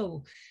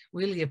also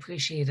really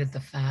appreciated the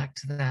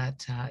fact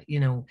that,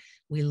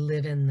 we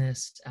live in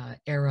this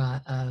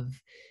era of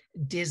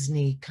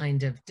Disney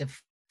kind of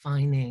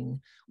defining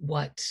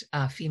what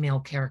female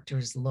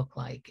characters look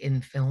like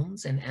in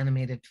films and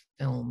animated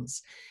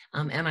films.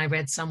 And I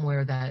read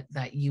somewhere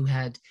that you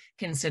had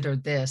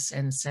considered this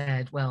and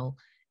said, well,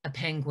 a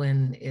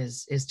penguin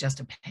is just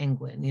a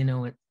penguin,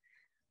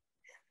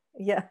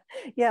 Yeah,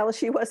 well,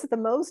 she was the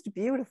most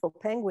beautiful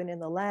penguin in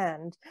the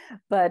land,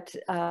 but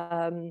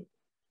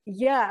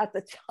yeah, at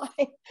the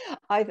time,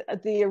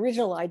 the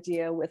original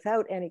idea,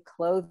 without any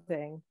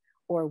clothing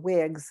or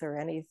wigs or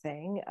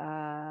anything,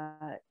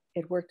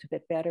 it worked a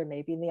bit better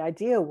maybe. And the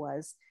idea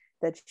was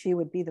that she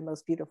would be the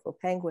most beautiful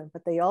penguin,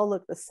 but they all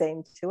look the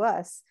same to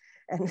us,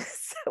 and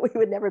so we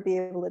would never be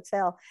able to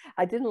tell.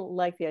 I didn't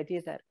like the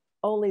idea that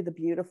only the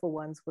beautiful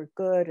ones were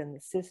good and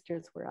the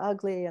sisters were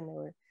ugly, and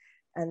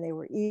they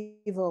were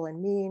evil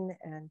and mean.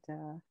 And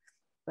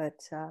but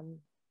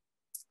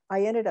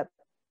I ended up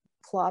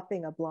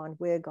plopping a blonde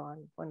wig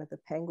on one of the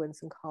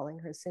penguins and calling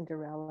her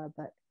Cinderella.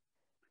 But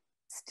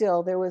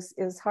still, it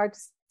was hard to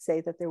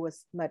say that there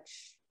was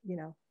much,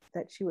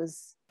 that she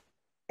was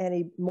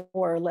any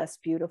more or less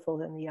beautiful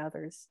than the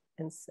others.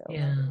 And so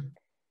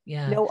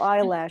no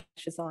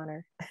eyelashes on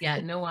her. Yeah,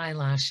 no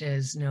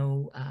eyelashes,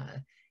 no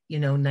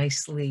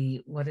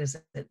nicely, what is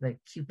it, the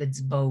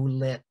Cupid's bow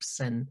lips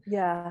and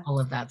all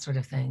of that sort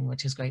of thing,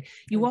 which is great.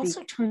 You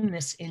also turn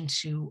this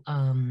into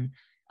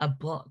a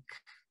book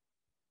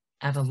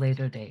at a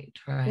later date,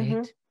 right?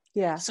 Mm-hmm.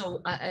 Yeah.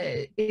 So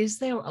is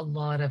there a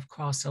lot of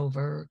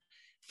crossover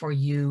for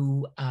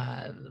you?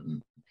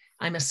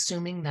 I'm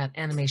assuming that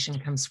animation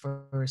comes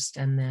first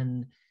and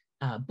then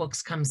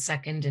books come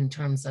second in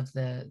terms of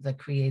the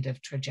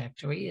creative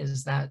trajectory.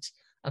 Is that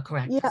a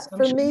correct Yeah, for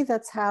assumption? me,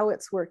 that's how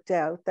it's worked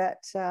out.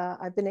 That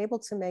I've been able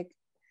to make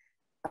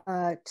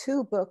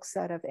 2 books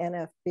out of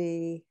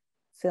NFB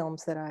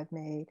films that I've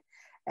made.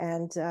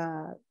 And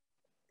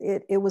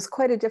it was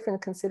quite a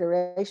different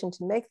consideration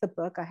to make the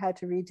book. I had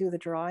to redo the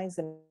drawings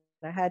and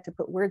I had to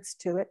put words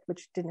to it,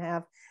 which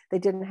they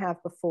didn't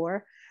have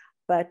before.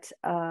 But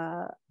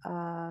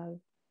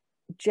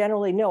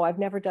generally, no, I've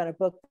never done a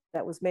book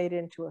that was made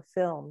into a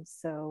film.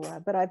 So,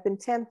 but I've been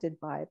tempted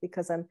by it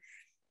because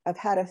I've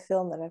had a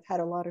film that I've had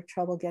a lot of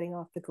trouble getting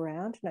off the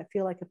ground. And I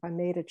feel like if I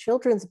made a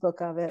children's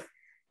book of it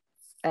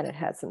and it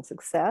had some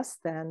success,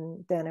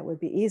 then it would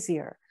be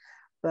easier.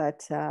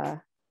 But I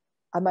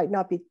might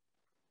not be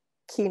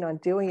keen on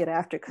doing it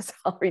after because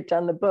I've already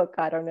done the book.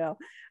 I don't know.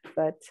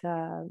 But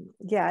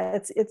yeah,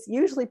 it's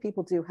usually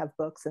people do have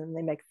books and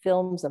they make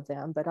films of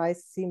them, but I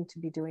seem to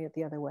be doing it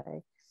the other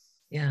way.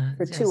 Yeah,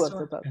 For yeah, 2 of so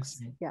the books.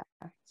 interesting. Yeah.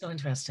 So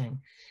interesting.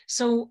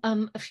 So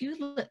a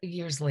few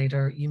years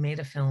later, you made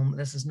a film.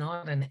 This is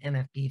not an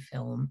NFB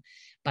film,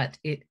 but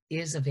it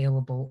is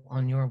available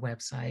on your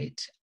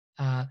website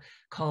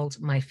called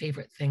My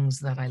Favorite Things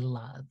That I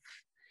Love.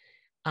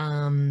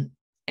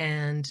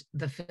 And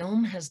the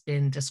film has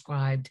been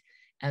described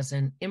as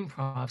an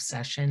improv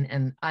session,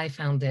 and I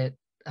found it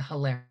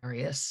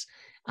hilarious.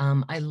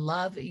 I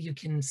love, you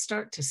can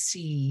start to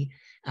see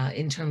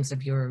in terms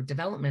of your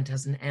development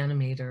as an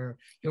animator,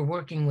 you're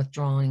working with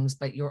drawings,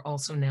 but you're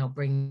also now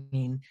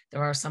bringing,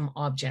 there are some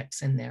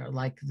objects in there,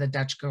 like the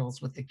Dutch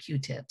girls with the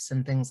Q-tips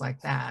and things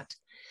like that.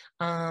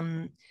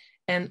 And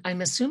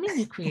I'm assuming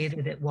you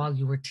created it while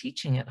you were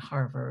teaching at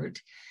Harvard.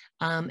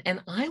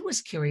 And I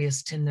was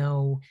curious to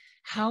know,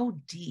 how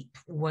deep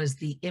was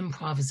the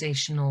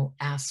improvisational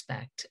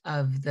aspect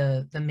of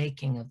the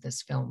making of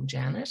this film,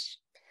 Janet?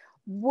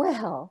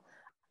 Well,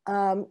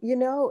 you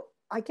know,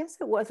 I guess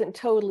it wasn't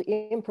totally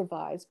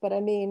improvised, but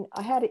I mean,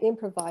 I had to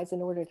improvise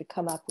in order to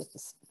come up with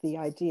the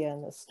idea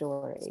and the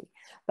story.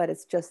 But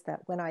it's just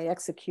that when I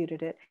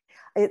executed it,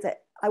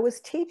 I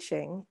was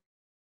teaching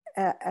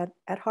at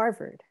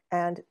Harvard,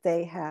 and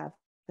they have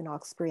an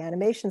Oxbury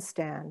animation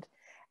stand.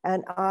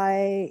 And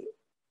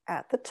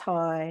at the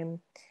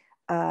time,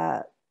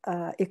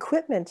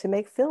 equipment to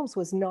make films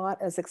was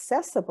not as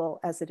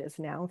accessible as it is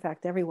now. In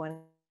fact,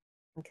 everyone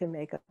can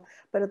make it.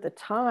 But at the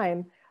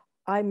time,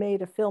 I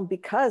made a film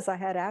because I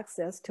had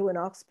access to an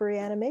Oxbury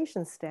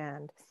animation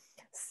stand.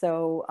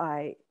 So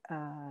I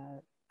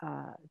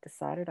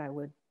decided I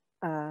would,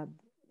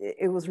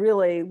 it was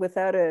really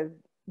without a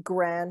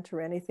grant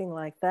or anything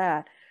like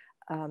that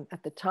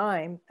at the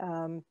time.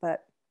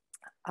 But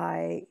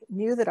I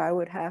knew that I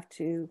would have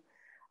to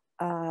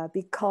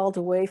be called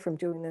away from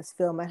doing this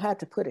film. I had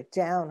to put it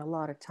down a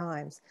lot of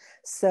times.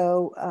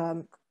 So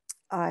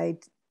I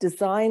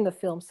designed the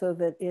film so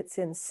that it's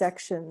in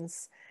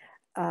sections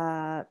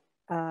and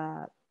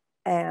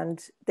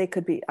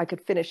I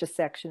could finish a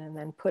section and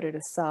then put it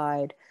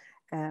aside,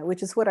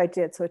 which is what I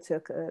did. So it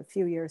took a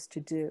few years to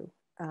do.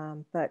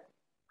 But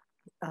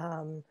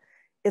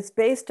it's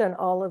based on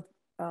all of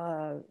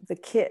the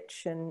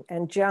kitsch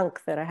and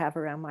junk that I have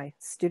around my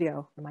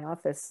studio or my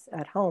office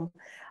at home.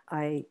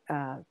 I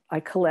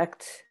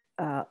collect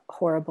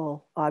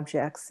horrible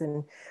objects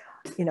and,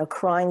 you know,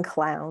 crying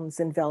clowns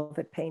and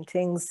velvet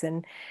paintings.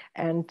 And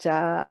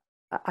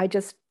I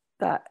just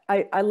thought,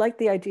 I like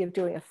the idea of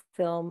doing a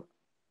film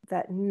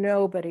that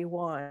nobody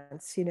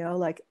wants, you know,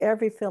 like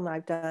every film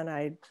I've done,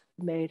 I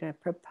made a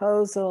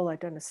proposal, I've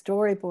done a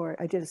storyboard,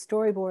 I did a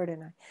storyboard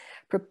and I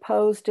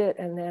proposed it,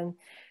 and then,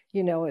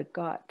 you know, it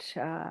got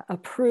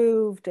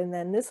approved. And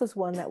then this was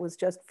one that was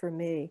just for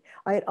me.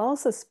 I had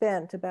also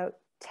spent about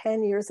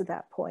 10 years at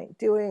that point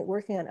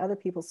working on other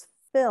people's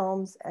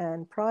films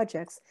and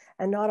projects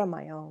and not on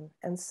my own.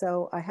 And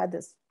so I had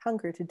this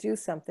hunger to do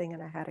something,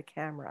 and I had a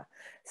camera.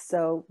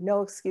 So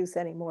no excuse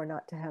anymore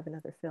not to have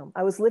another film.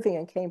 I was living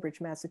in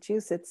Cambridge,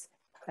 Massachusetts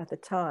at the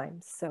time.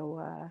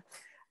 So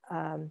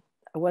I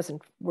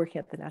wasn't working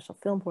at the National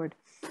Film Board.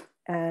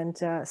 And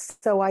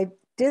so I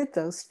did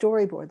those,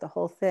 storyboard the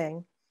whole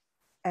thing.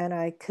 And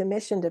I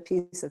commissioned a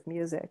piece of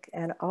music.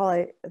 And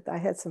I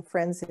had some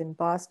friends in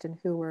Boston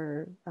who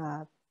were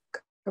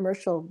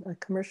commercial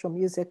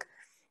music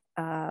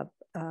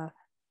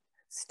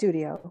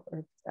studio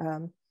or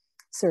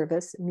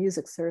service,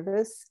 music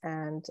service.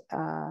 And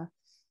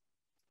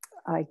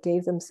I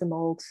gave them some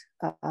old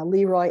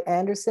Leroy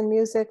Anderson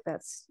music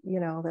that's,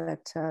 you know,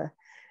 that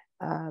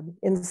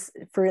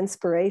for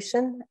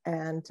inspiration.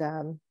 And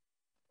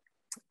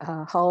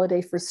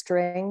Holiday for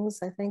Strings,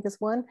 I think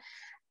is one.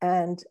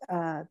 And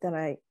then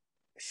I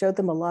showed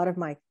them a lot of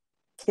my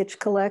kitsch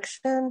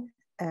collection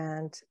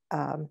and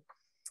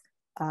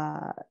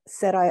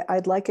said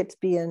I'd like it to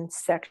be in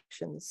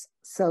sections.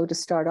 So to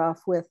start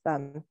off with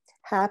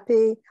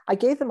Happy, I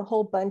gave them a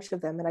whole bunch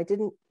of them and I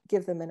didn't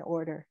give them an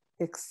order.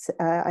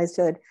 I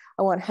said,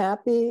 I want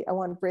Happy, I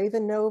want Brave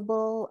and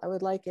Noble, I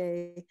would like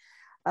it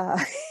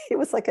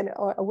was like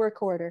a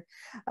work order.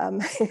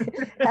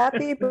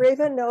 Happy, Brave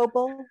and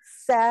Noble,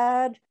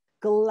 Sad,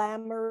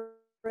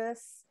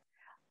 Glamorous,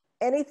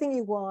 anything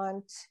you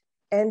want,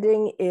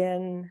 ending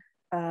in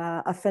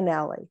a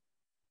finale.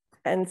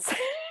 And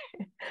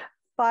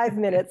 5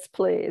 minutes,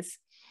 please.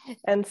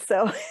 And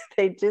so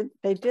they did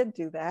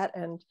do that.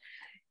 And,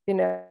 you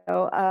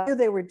know, I knew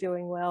they were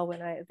doing well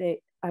when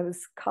I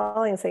was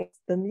calling and saying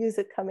the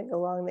music coming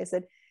along. They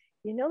said,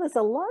 you know, there's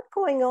a lot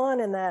going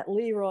on in that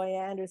Leroy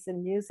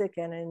Anderson music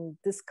and in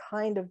this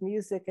kind of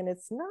music, and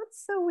it's not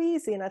so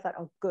easy. And I thought,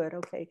 oh, good,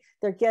 okay.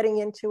 They're getting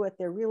into it.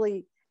 They're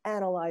really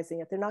analyzing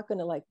it. They're not going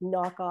to like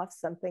knock off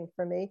something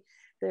for me.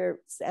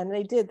 And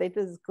they did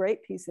this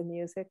great piece of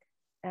music.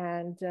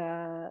 And,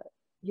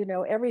 you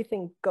know,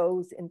 everything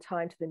goes in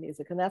time to the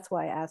music. And that's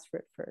why I asked for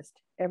it first.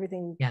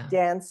 Everything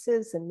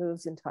dances and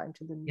moves in time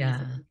to the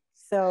music.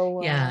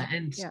 So,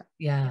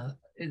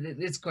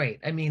 it's great.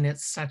 I mean,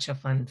 it's such a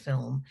fun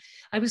film.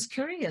 I was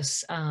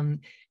curious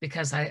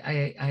because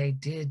I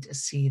did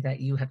see that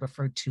you had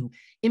referred to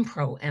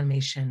impro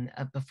animation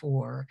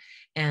before.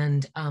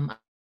 And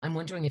I'm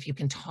wondering if you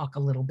can talk a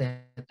little bit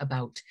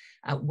about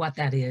what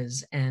that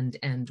is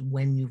and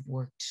when you've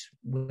worked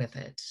with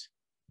it.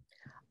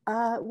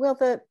 Well,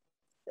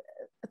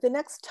 the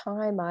next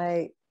time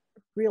I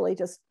really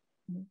just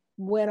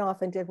went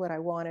off and did what I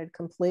wanted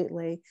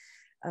completely,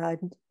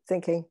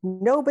 thinking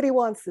nobody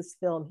wants this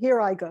film, here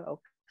I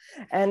go,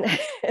 and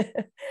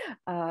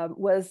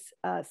was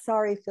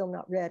Sorry, Film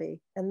Not Ready.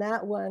 And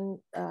that one,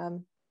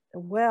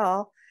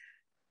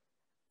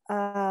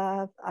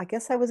 I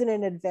guess I was in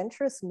an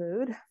adventurous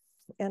mood,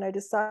 and I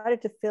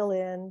decided to fill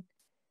in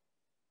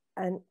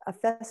a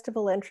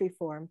festival entry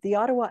form, the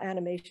Ottawa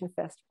Animation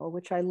Festival,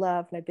 which I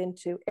love, and I've been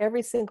to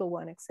every single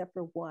one except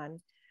for one.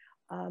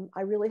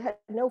 I really had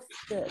no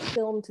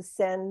film to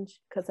send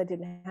because I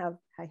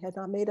had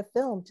not made a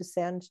film to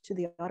send to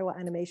the Ottawa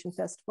Animation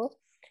Festival.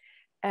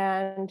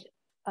 And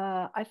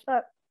I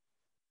thought,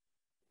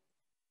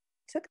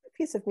 took a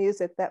piece of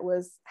music that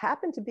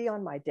happened to be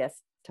on my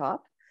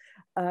desktop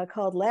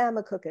called Lamb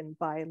a Cookin'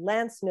 by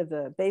Lance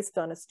Neveu, based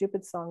on a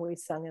stupid song we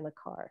sung in the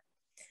car.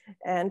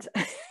 And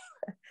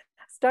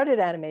started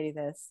animating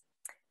this,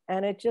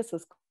 and it just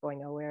was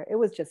going nowhere. It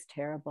was just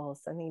terrible.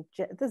 So, I mean,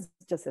 this is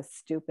just a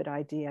stupid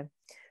idea.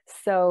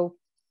 So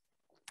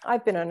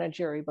I've been on a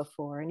jury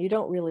before, and you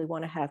don't really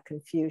want to have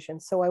confusion.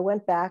 So I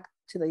went back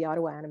to the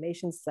Ottawa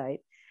animation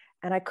site,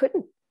 and I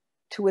couldn't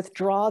to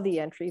withdraw the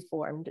entry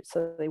form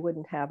so they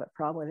wouldn't have a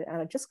problem with it.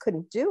 And I just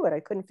couldn't do it. I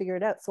couldn't figure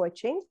it out. So I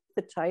changed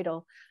the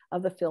title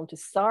of the film to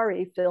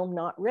Sorry, Film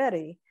Not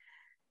Ready,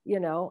 you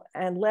know,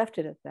 and left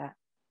it at that.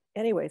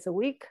 Anyways, a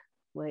week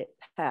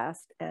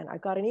passed, and I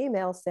got an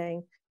email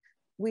saying,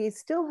 we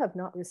still have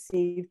not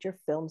received your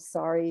film,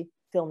 Sorry,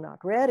 Film Not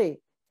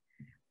Ready,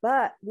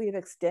 but we've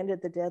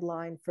extended the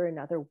deadline for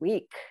another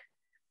week.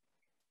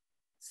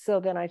 So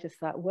then I just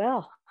thought,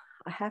 well,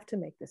 I have to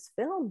make this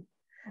film.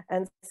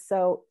 And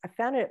so I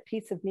found a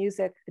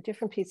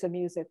different piece of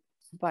music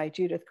by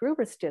Judith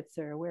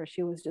Gruber-Stitzer, where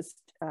she was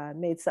just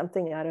made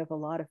something out of a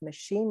lot of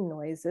machine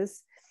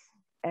noises.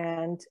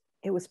 And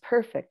it was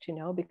perfect, you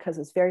know, because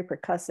it's very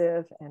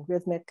percussive and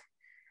rhythmic.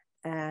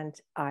 And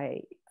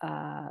I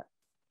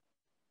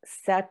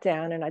sat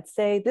down, and I'd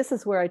say this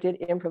is where I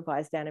did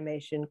improvised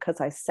animation, because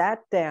I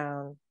sat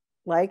down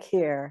like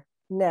here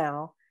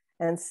now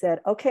and said,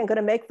 okay, I'm going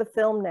to make the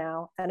film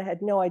now. And I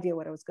had no idea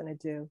what I was going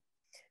to do.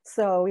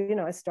 So, you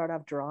know, I start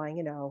off drawing,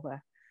 you know,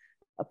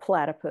 a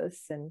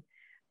platypus, and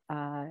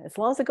as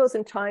long as it goes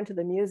in time to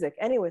the music.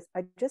 Anyways,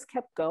 I just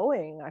kept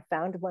going. I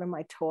found one of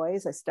my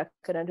toys, I stuck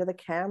it under the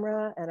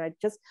camera, and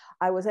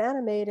I was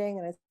animating,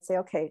 and I'd say,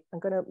 okay, I'm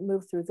going to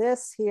move through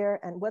this here,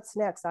 and what's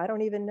next? I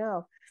don't even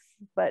know.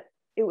 But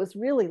it was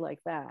really like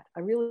that.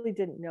 I really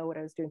didn't know what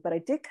I was doing, but I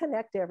did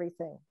connect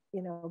everything,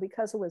 you know,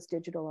 because it was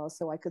digital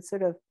also. I could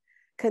sort of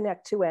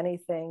connect to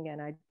anything,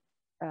 and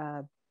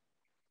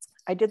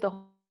I did the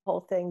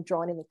whole thing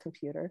drawn in the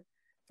computer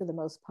for the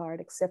most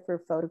part, except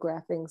for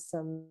photographing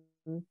some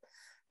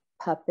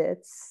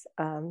puppets,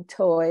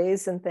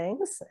 toys and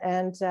things.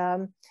 And,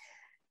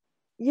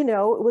 you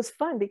know, it was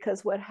fun,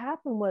 because what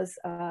happened was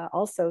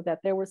also that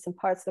there were some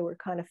parts that were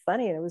kind of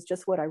funny, and it was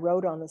just what I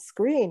wrote on the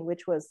screen,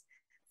 which was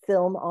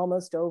film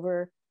almost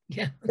over.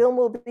 Yeah. Film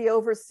will be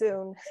over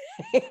soon,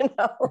 you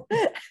know.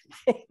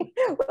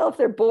 Well, if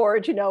they're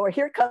bored, you know, or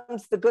here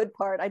comes the good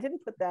part. I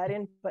didn't put that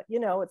in, but, you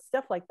know, it's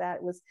stuff like that.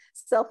 It was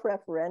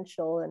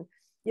self-referential, and,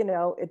 you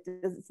know,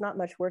 it's not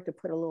much work to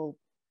put a little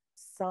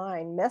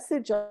sign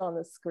message on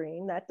the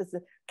screen. That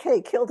doesn't,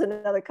 okay, killed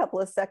another couple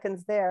of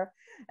seconds there.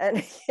 And,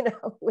 you know,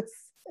 it was.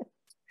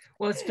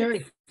 Well, it's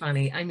very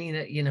funny. I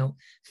mean, you know,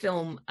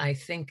 film, I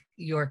think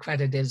your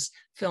credit is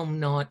film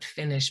not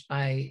finished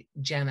by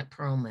Janet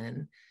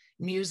Perlman.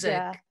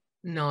 Music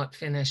not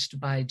finished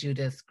by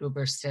Judith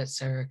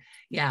Gruber-Stitzer.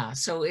 Yeah,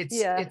 so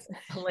it's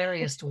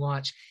hilarious to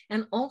watch.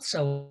 And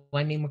also,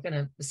 I mean, we're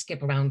going to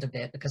skip around a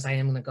bit, because I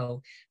am going to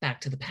go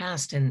back to the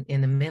past in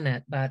a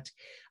minute. But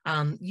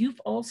you've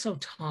also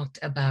talked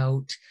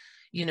about,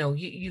 you know,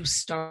 you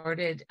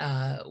started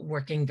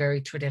working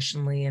very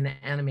traditionally in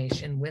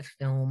animation with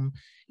film,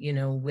 you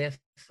know, with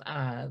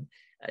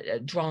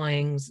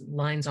drawings,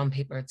 lines on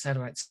paper, et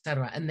cetera, et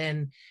cetera. And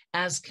then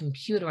as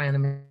computer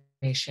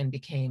animation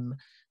became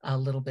a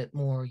little bit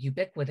more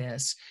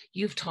ubiquitous,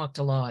 you've talked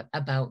a lot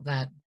about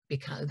that,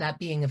 because that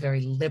being a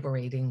very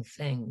liberating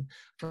thing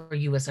for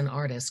you as an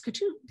artist. Could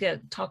you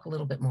talk a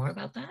little bit more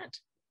about that?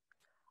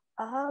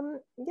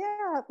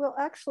 Yeah, well,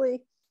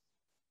 actually,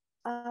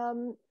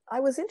 I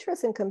was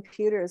interested in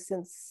computers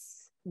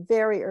since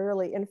very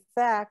early. In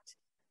fact,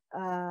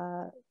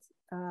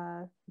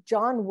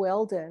 John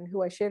Weldon,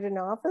 who I shared an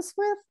office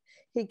with,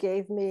 he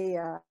gave me,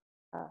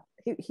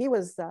 he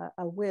was a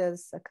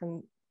whiz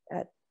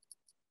at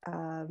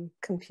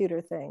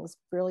computer things,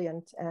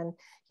 brilliant. And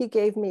he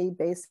gave me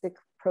basic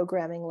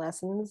programming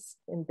lessons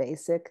in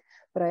BASIC,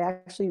 but I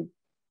actually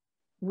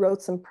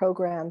wrote some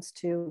programs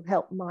to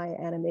help my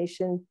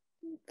animation,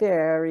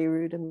 very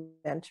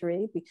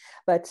rudimentary.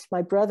 But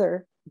my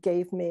brother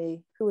gave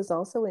me, who was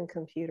also in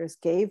computers,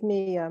 gave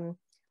me a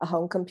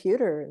home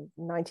computer in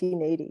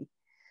 1980.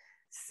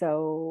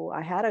 So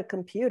I had a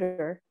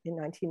computer in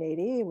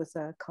 1980. It was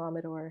a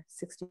Commodore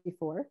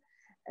 64.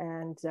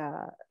 And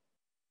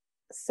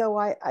so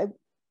I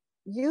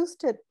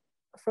used it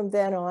from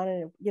then on.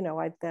 And, you know,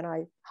 then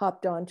I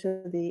hopped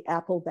onto the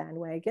Apple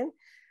bandwagon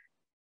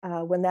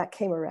when that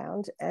came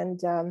around. And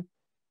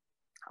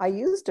I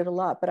used it a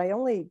lot, but I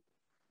only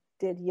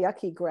did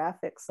yucky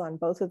graphics on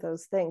both of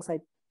those things. I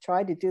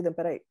tried to do them,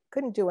 but I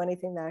couldn't do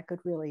anything that I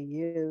could really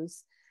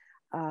use.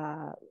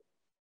 I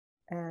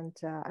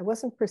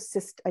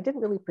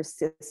didn't really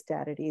persist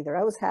at it either.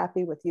 I was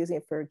happy with using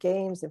it for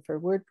games and for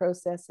word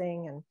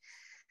processing, and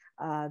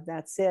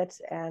that's it.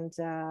 And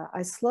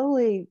I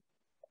slowly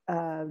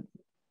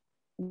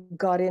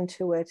got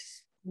into it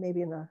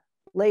maybe in the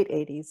late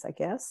 80s, I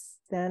guess.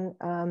 Then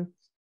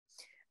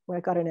when I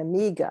got an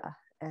Amiga,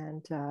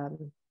 and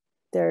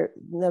the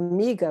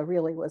Amiga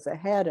really was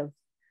ahead of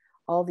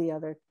all the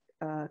other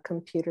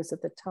computers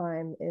at the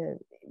time,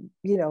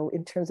 you know,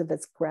 in terms of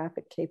its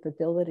graphic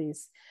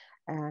capabilities.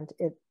 And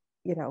it,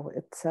 you know,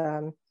 it's,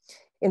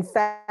 in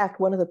fact,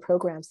 one of the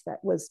programs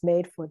that was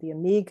made for the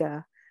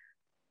Amiga,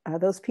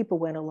 those people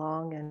went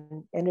along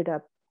and ended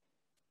up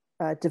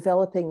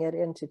developing it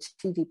into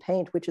TV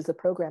Paint, which is a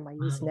program I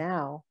use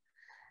now.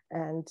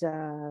 And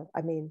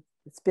I mean,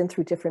 it's been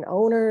through different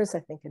owners,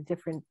 I think, in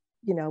different,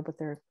 you know, but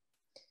they're,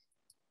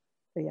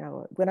 you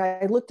know, when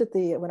I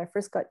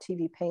first got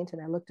TV Paint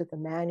and I looked at the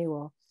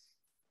manual,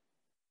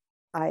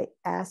 I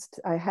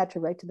had to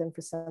write to them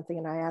for something,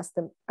 and I asked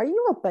them, are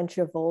you a bunch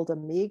of old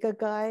Amiga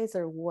guys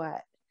or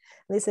what?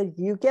 And they said,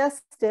 you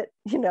guessed it,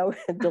 you know,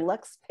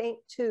 Deluxe Paint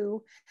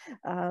 2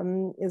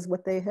 is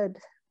what they had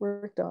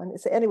worked on.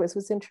 So anyways, it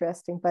was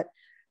interesting, but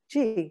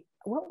gee,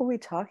 what were we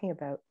talking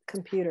about?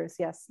 Computers,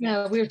 yes.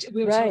 Yeah, we were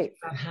right. talking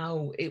about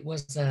how it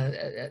was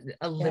a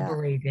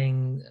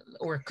liberating,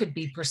 or could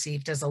be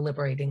perceived as a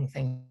liberating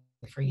thing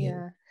for you.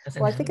 Yeah.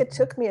 Well, I think it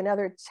took me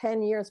another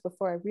 10 years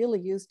before I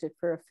really used it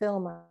for a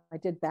film. I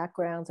did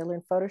backgrounds, I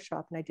learned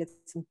Photoshop, and I did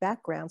some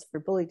backgrounds for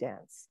Bully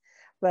Dance.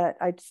 But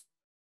I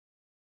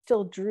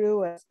still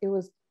drew it. It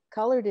was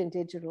colored in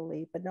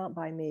digitally, but not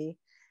by me.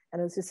 And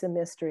it was just a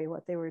mystery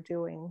what they were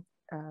doing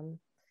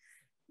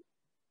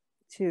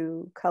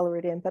to color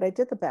it in. But I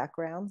did the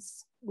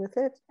backgrounds with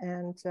it.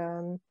 And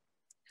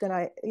then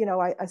I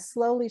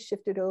slowly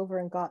shifted over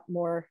and got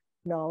more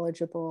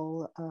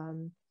knowledgeable.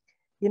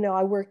 You know,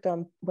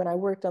 when I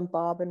worked on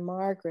Bob and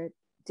Margaret,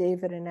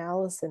 David and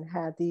Allison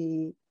had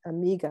the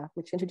Amiga,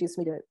 which introduced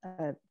me to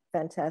a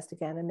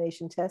fantastic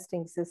animation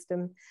testing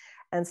system.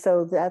 And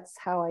so that's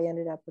how I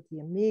ended up with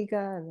the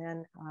Amiga. And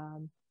then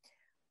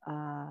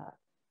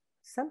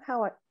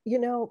somehow, you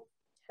know,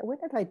 when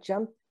did I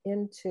jump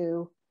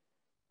into,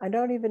 I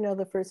don't even know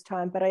the first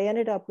time, but I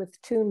ended up with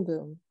Toon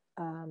Boom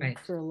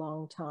for a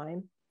long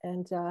time.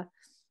 And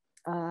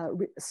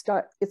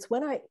it's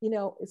when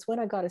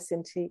I got a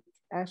Cintiq.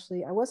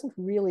 Actually, I wasn't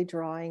really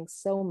drawing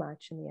so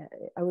much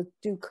I would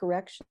do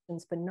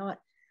corrections, but not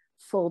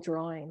full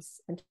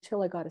drawings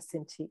until I got a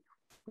Cintiq,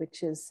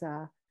 which is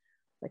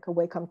like a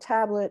Wacom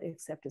tablet,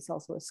 except it's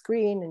also a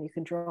screen, and you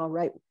can draw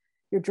right.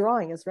 Your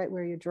drawing is right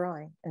where you're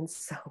drawing, and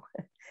so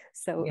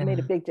it made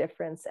a big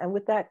difference. And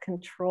with that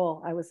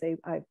control, I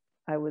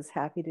was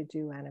happy to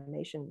do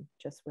animation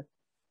just with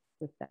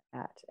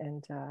that,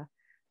 and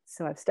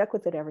so I've stuck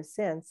with it ever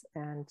since.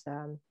 And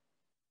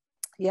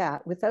yeah,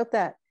 without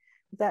that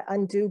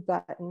undo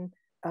button,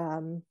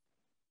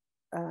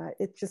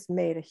 it just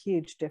made a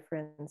huge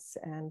difference,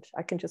 and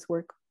I can just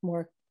work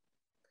more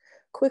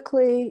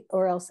quickly,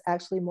 or else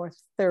actually more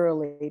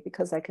thoroughly,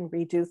 because I can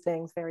redo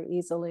things very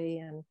easily.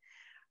 And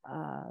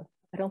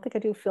I don't think I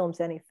do films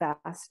any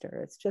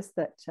faster. It's just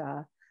that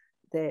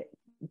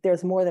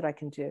there's more that I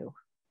can do.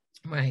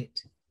 Right,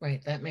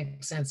 that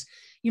makes sense.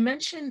 You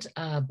mentioned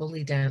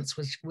Bully Dance,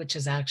 which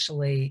is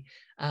actually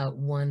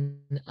one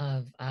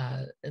of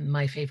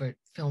my favorite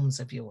films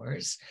of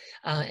yours.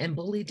 And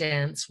Bully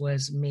Dance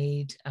was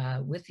made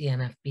with the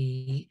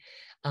NFB.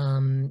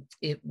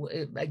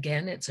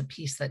 Again, it's a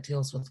piece that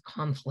deals with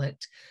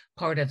conflict,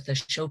 part of the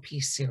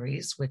Showpiece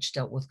series, which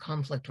dealt with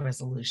conflict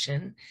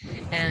resolution.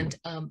 And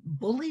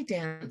Bully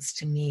Dance,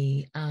 to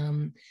me,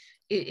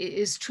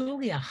 is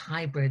truly a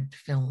hybrid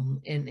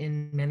film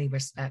in many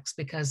respects,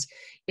 because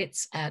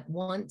it's at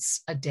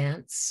once a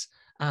dance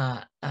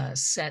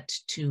set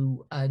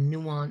to a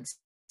nuanced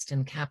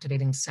and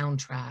captivating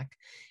soundtrack.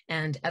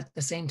 And at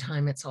the same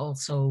time, it's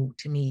also,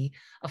 to me,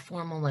 a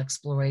formal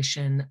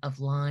exploration of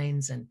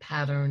lines and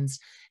patterns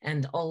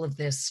and all of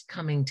this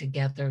coming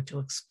together to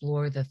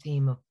explore the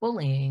theme of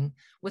bullying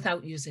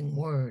without using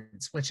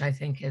words, which I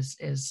think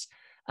is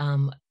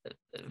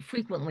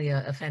frequently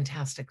a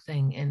fantastic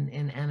thing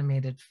in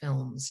animated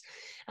films.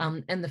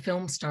 And the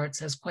film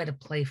starts as quite a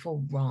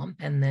playful romp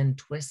and then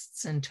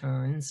twists and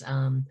turns.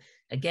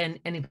 Again,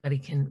 anybody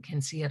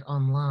can see it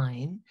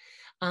online.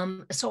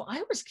 So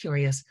I was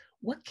curious,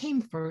 what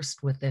came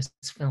first with this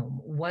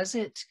film? Was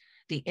it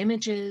the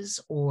images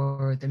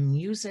or the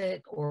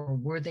music, or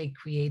were they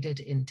created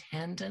in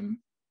tandem?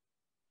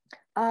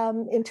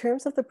 In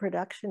terms of the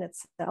production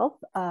itself,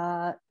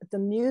 the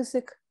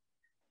music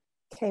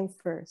came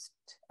first.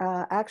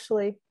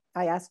 Actually,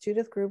 I asked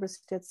Judith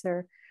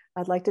Gruber-Stitzer,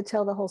 I'd like to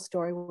tell the whole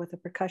story with a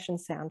percussion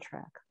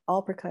soundtrack,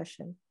 all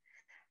percussion.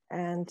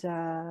 And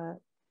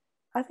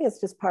I think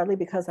it's just partly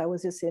because I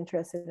was just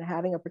interested in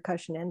having a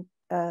percussion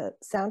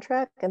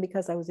soundtrack, and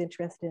because I was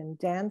interested in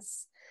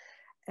dance,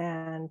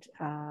 and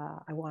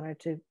I wanted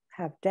to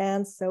have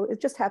dance. So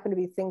it just happened to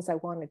be things I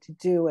wanted to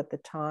do at the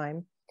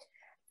time.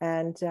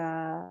 And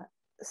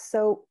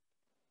so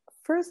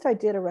first I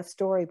did a rough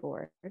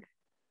storyboard.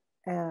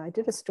 I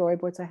did a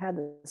storyboard, so I had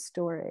the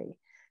story.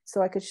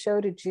 So I could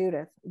show to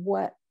Judith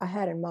what I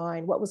had in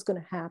mind, what was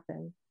going to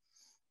happen.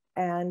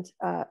 And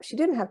she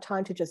didn't have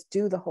time to just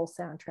do the whole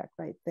soundtrack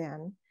right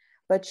then,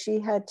 but she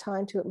had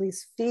time to at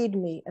least feed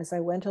me as I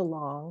went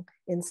along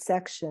in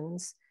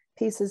sections,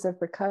 pieces of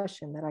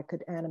percussion that I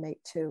could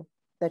animate to,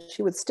 that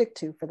she would stick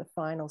to for the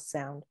final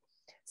sound.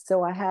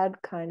 So I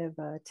had kind of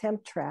a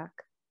temp track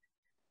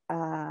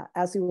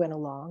as we went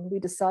along. We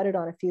decided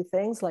on a few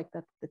things, like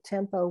that the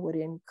tempo would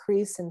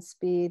increase in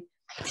speed.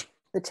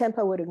 The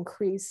tempo would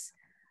increase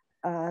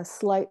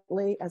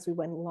slightly as we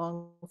went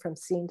along from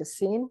scene to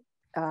scene,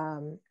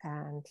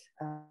 and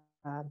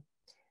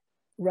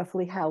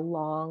roughly how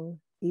long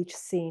each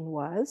scene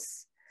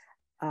was.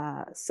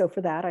 So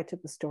for that, I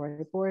took the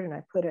storyboard and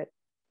I put it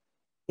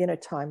in a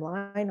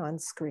timeline on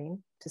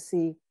screen to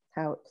see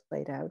how it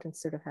played out, and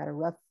sort of had a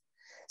rough.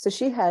 So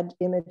she had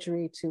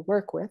imagery to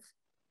work with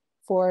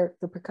for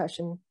the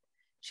percussion.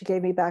 She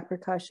gave me back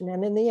percussion,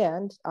 and in the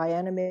end, I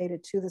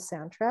animated to the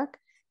soundtrack,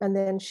 and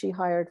then she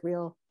hired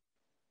real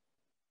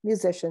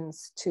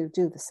musicians to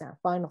do the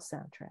final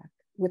soundtrack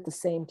with the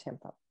same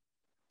tempo.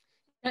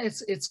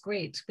 It's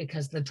great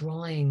because the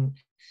drawing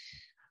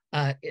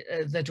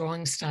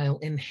style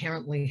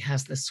inherently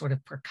has this sort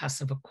of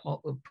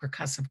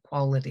percussive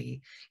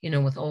quality, you know,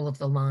 with all of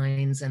the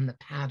lines and the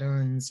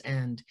patterns,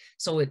 and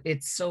so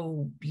it's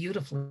so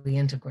beautifully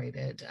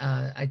integrated.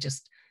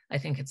 I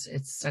think it's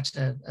such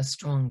a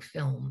strong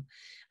film.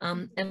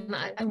 And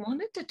I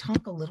wanted to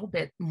talk a little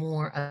bit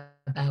more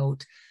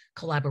about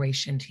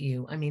collaboration to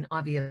you. I mean,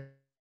 obviously,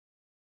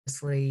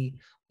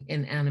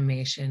 in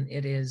animation,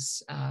 it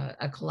is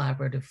a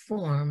collaborative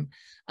form,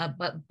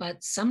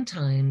 but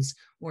sometimes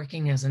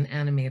working as an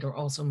animator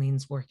also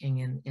means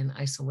working in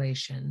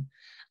isolation.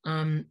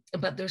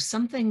 But there's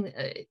something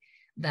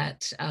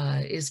that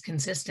is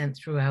consistent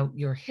throughout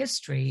your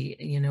history.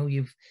 You know,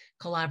 you've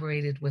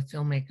collaborated with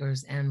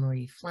filmmakers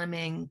Anne-Marie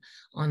Fleming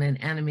on an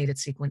animated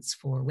sequence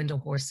for Window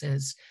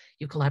Horses.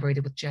 You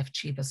collaborated with Jeff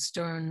Chiba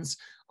Stearns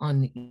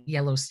on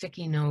Yellow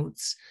Sticky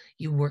Notes.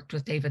 You worked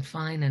with David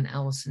Fine and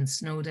Allison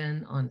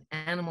Snowden on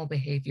Animal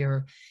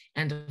Behavior.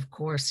 And of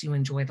course, you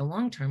enjoyed a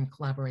long-term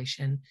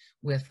collaboration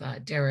with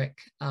Derek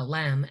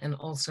Lamb, and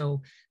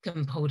also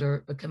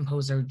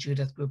composer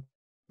Judith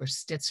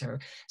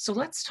Gruber-Stitzer. So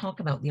let's talk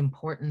about the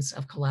importance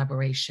of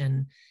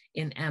collaboration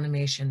in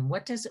animation.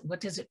 What does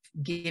it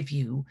give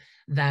you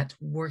that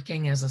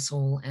working as a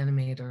sole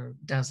animator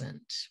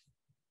doesn't?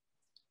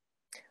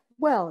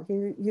 Well,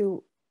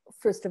 you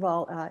first of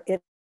all,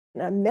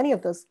 many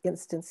of those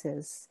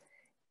instances,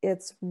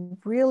 it's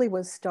really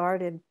was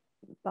started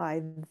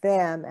by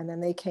them, and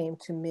then they came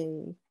to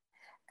me,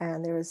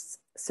 and there's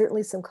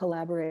certainly some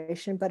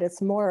collaboration, but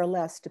it's more or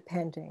less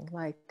depending.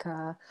 Like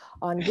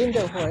on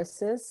Window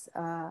Horses,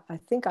 I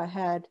think I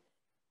had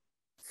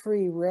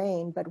free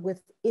reign, but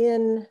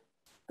within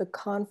the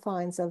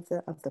confines of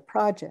the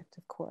project,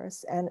 of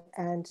course, and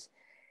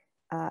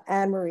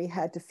Anne-Marie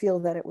had to feel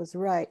that it was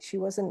right. She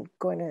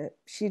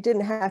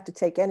didn't have to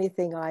take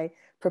anything I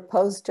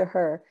proposed to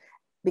her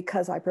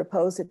because I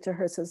proposed it to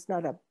her. So it's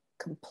not a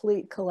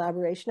complete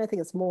collaboration. I think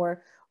was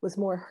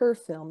more her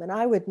film, and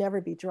I would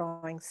never be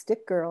drawing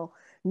Stick Girl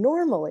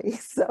normally.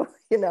 So,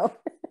 you know,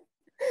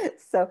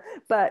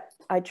 but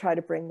I try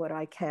to bring what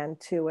I can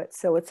to it.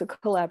 So it's a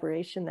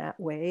collaboration that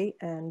way.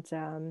 And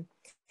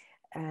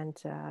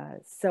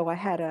so I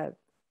had a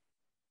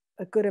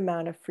good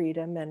amount of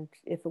freedom, and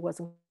if it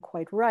wasn't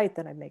quite right,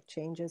 then I'd make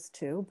changes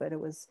too. But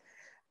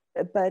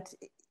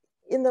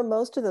in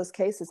most of those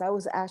cases, I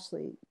was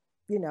actually,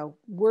 you know,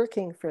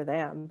 working for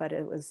them, but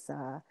it was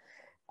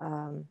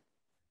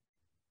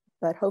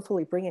but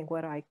hopefully bringing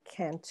what I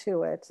can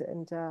to it.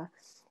 And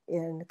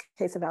in the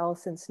case of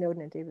Alison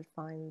Snowden and David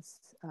Fine's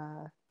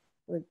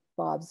with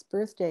Bob's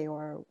Birthday,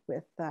 or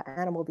with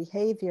Animal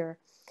Behavior,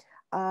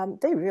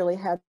 they really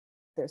had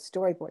their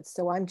storyboards.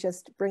 So I'm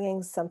just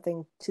bringing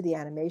something to the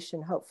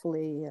animation,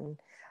 hopefully. And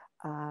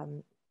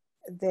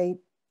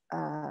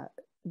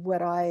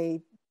what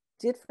I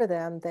did for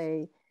them,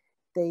 they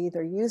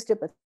either used it,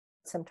 but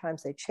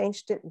sometimes they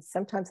changed it, and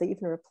sometimes they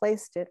even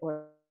replaced it,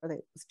 or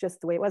it's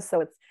just the way it was.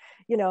 So it's,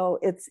 you know,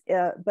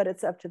 but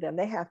it's up to them.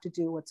 They have to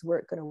do what's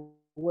going to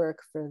work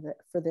for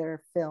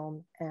their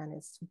film,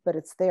 and but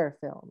it's their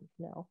film,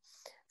 you know.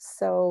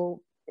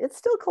 So it's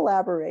still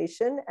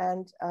collaboration,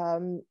 and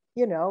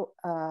you know,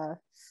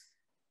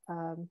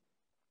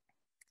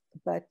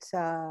 but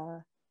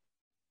I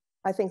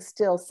think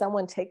still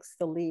someone takes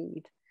the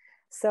lead.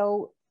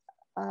 So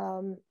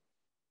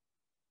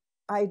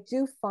I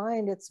do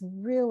find it's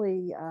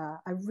really,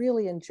 I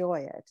really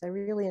enjoy it. I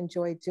really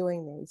enjoy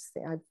doing these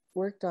things. I've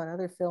worked on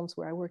other films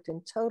where I worked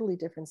in totally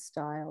different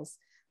styles,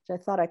 which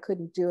I thought I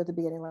couldn't do at the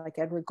beginning, like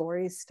Edward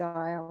Gorey's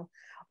style,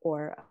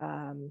 or,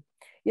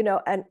 you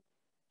know, and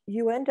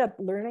you end up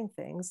learning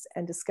things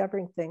and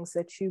discovering things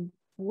that you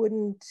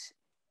wouldn't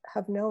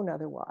have known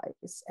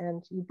otherwise.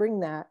 And you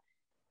bring that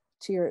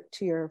to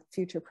your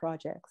future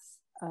projects,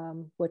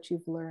 what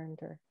you've learned,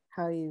 or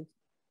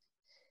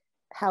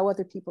how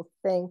other people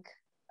think.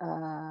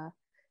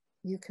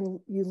 You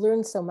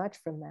learn so much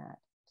from that.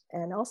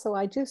 And also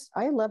I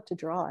love to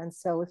draw. And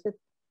so if it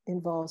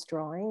involves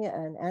drawing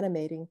and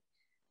animating,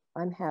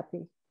 I'm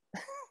happy.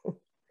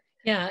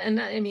 Yeah. And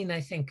I mean,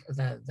 I think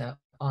the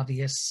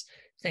obvious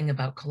thing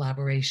about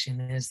collaboration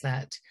is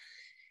that,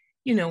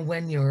 you know,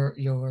 when you're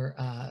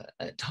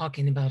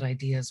talking about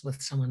ideas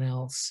with someone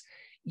else,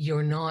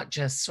 you're not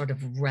just sort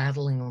of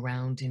rattling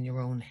around in your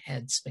own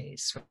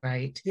headspace,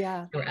 right?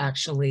 Yeah. You're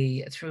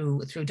actually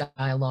through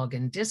dialogue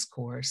and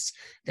discourse,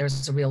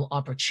 there's a real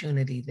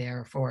opportunity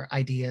there for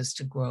ideas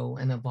to grow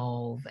and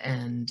evolve.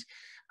 And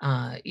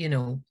you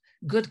know,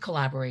 good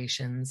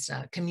collaborations,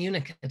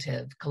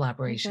 communicative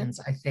collaborations,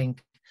 I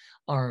think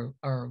are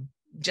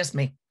just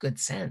make good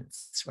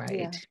sense,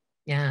 right?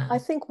 Yeah. I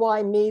think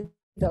Why Me,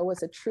 though,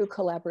 was a true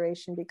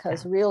collaboration,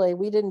 because really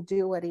we didn't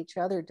do what each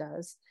other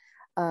does.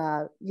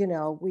 You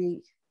know,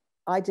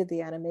 I did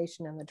the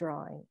animation and the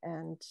drawing,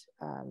 and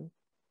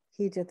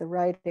he did the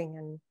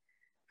writing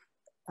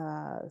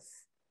and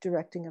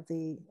directing of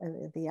the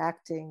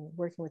acting,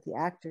 working with the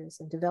actors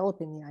and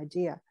developing the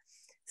idea.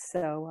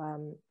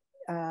 So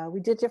we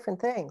did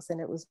different things,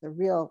 and it was a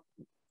real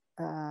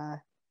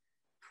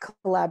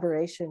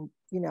collaboration.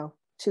 You know,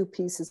 two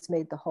pieces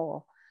made the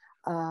whole.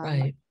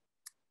 Right.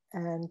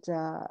 And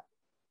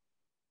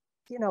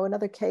you know, in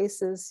other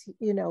cases,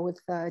 you know,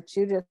 with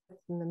Judith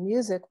and the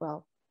music,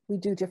 well, we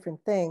do different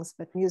things,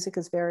 but music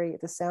is the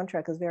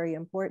soundtrack is very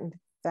important. In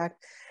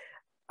fact,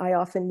 I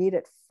often need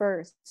it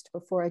first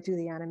before I do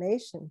the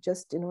animation,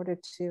 just in order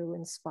to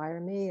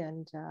inspire me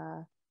and,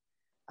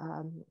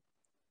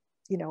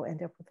 you know,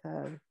 end up with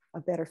a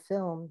better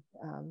film.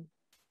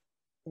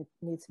 It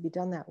needs to be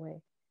done that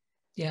way.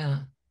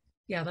 Yeah.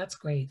 Yeah, that's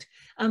great.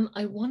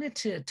 I wanted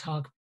to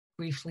talk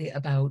briefly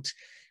about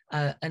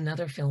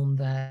another film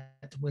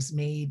that was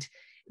made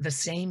the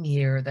same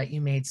year that you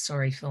made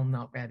Sorry Film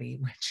Not Ready,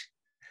 which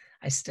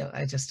I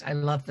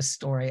love the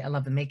story. I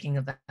love the making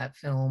of that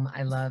film.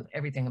 I love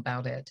everything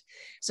about it.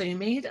 So you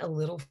made a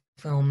little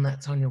film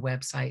that's on your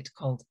website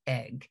called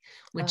Egg,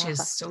 which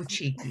is so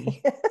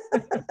cheeky.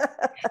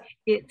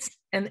 It's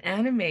an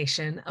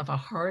animation of a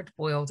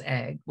hard-boiled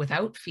egg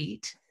without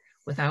feet,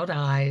 without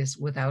eyes,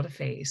 without a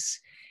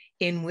face,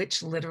 in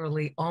which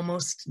literally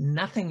almost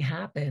nothing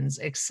happens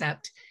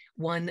except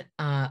one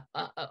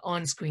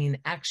on-screen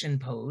action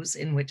pose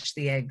in which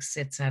the egg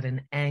sits at an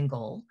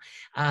angle.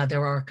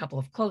 There are a couple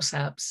of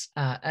close-ups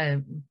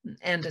and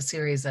a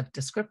series of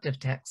descriptive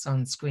texts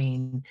on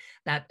screen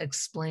that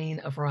explain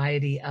a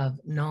variety of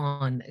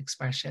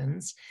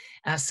non-expressions.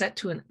 Set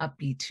to an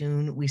upbeat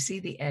tune, we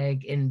see the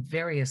egg in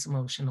various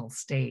emotional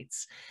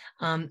states.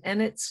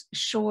 And it's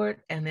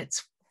short and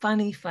it's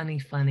funny, funny,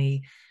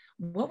 funny.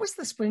 What was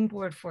the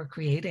springboard for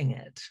creating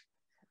it?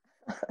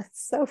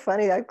 It's so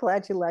funny. I'm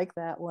glad you like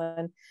that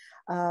one.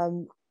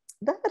 You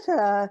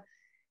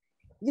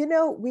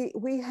know,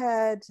 we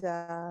had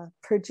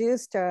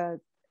produced the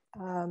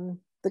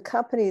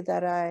company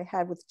that I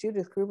had with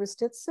Judith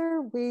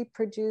Gruber-Stitzer. We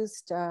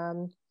produced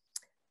a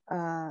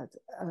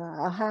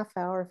half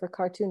hour for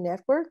Cartoon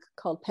Network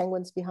called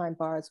Penguins Behind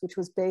Bars, which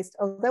was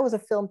that was a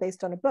film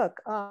based on a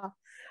book.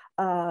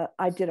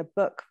 I did a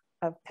book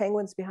of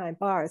Penguins Behind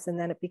Bars, and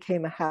then it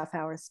became a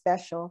half-hour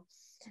special.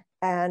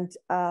 And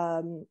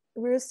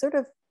we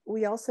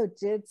also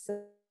did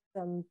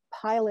some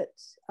pilot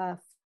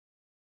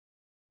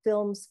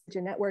films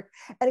for network.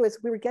 Anyways,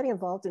 we were getting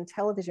involved in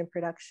television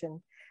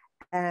production.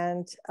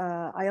 And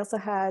I also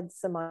had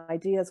some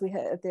ideas.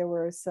 There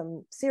were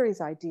some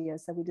series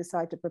ideas that we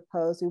decided to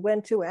propose. We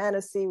went to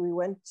Annecy, we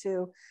went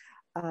to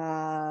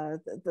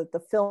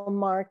the film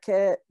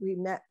market. We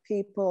met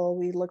people,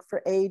 we looked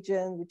for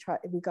agents,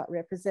 we got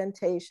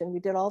representation, we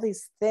did all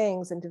these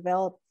things and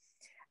developed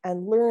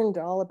and learned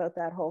all about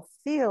that whole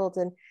field.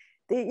 And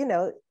you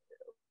know,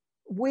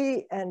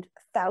 we and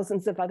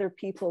thousands of other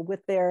people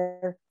with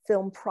their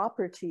film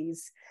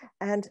properties.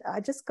 And I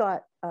just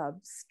got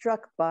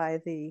struck by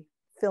the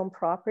film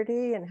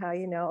property and how,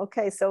 you know,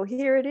 okay, so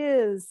here it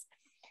is,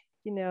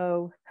 you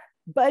know,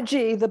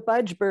 Budgie, the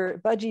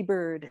budgie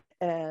bird,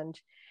 and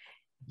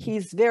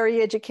he's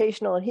very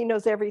educational and he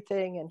knows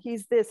everything and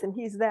he's this and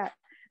he's that.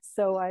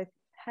 So I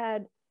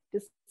had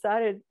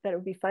decided that it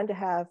would be fun to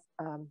have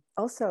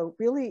also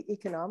really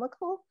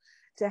economical,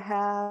 to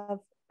have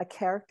a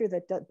character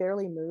that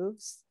barely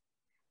moves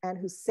and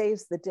who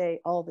saves the day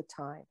all the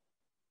time.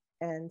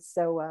 And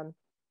so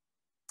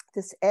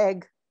this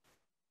egg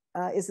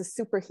is a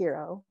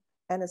superhero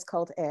and it's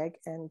called Egg.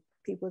 And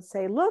people would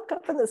say, look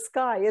up in the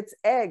sky, it's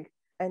Egg.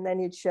 And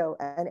then you'd show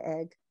an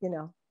egg, you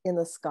know, in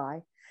the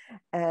sky.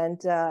 And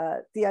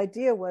the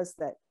idea was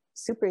that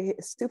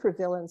super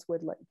villains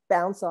would like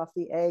bounce off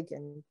the egg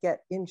and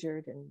get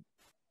injured and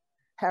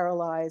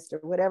paralyzed or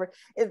whatever.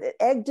 The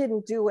egg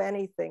didn't do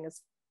anything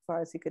as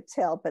far as you could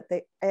tell, but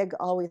the egg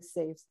always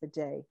saves the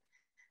day.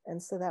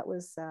 And so that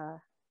was,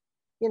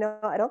 you know,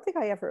 I don't think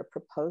I ever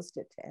proposed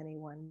it to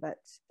anyone, but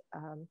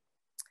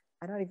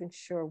I'm not even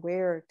sure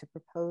where to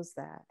propose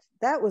that.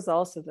 That was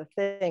also the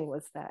thing,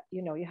 was that,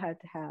 you know, you had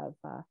to have,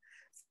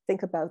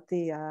 think about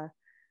the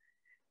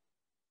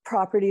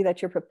property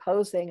that you're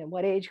proposing and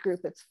what age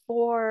group it's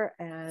for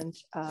and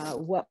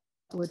what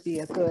would be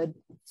a good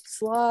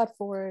slot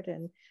for it.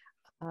 And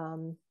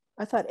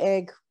I thought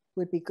Egg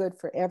would be good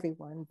for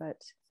everyone,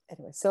 but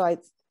anyway, so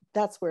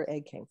that's where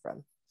Egg came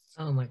from.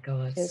 Oh my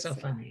God, it's so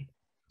funny.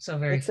 So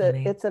very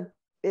funny.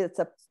 It's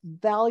a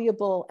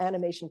valuable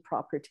animation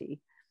property.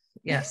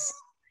 Yes,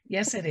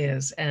 yes, it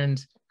is.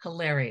 And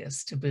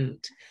hilarious to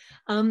boot.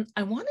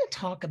 I want to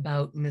talk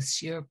about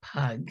Monsieur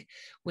Pug,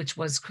 which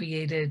was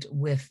created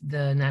with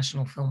the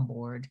National Film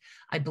Board,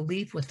 I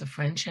believe with the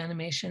French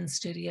animation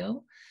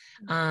studio.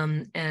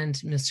 And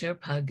Monsieur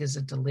Pug is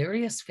a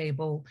delirious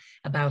fable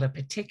about a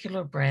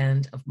particular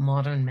brand of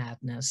modern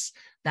madness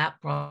that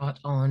brought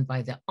on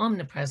by the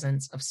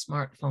omnipresence of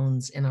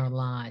smartphones in our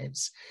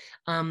lives.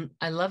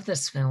 I love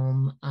this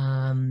film.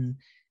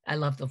 I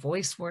love the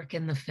voice work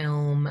in the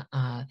film.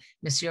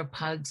 Monsieur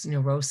Pug's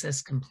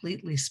neurosis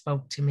completely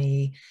spoke to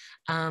me.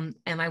 And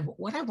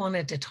what I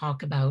wanted to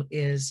talk about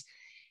is,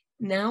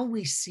 now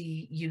we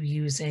see you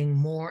using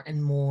more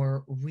and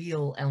more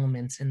real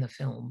elements in the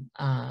film.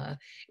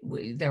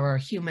 There are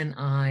human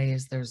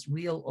eyes, there's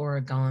real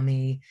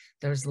origami,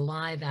 there's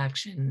live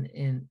action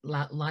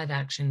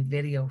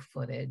video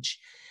footage.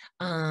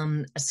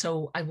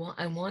 So I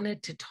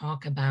wanted to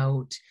talk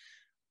about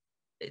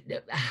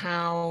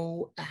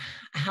how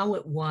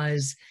it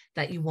was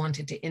that you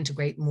wanted to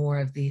integrate more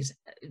of these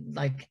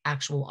like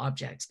actual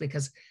objects,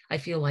 because I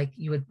feel like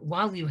you had,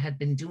 while you had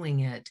been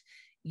doing it,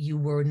 you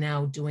were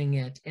now doing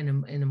it in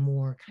a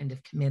more kind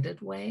of committed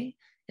way,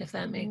 if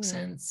that makes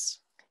sense.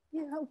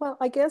 Yeah, well,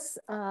 I guess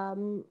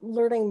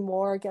learning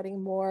more,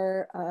 getting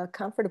more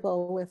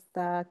comfortable with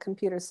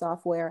computer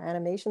software,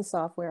 animation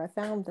software, I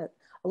found that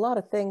a lot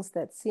of things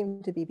that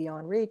seemed to be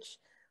beyond reach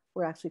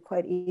were actually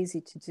quite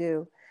easy to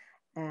do.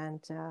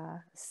 And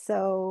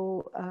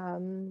so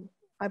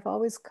I've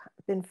always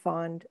been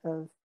fond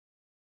of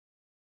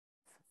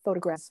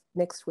photographs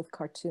mixed with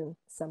cartoon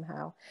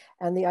somehow.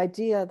 And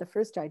the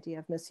first idea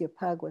of Monsieur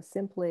Pug was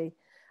simply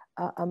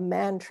a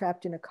man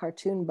trapped in a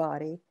cartoon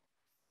body.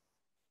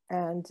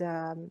 And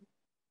that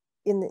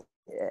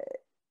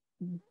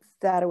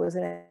it was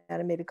an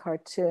animated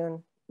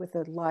cartoon with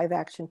a live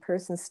action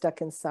person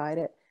stuck inside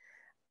it.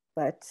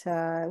 But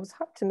it was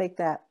hard to make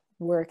that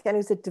work. And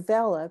as it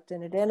developed,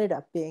 and it ended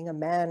up being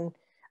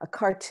a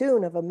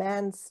cartoon of a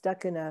man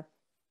stuck in a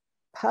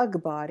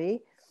pug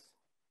body.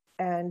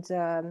 And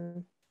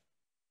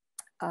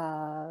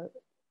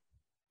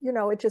you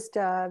know, it just,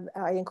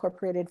 I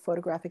incorporated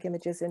photographic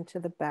images into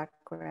the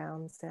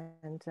backgrounds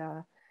and,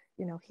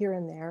 you know, here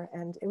and there.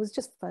 And it was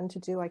just fun to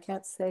do. I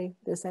can't say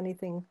there's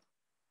anything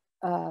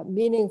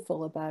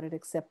meaningful about it,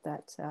 except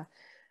that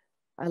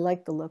I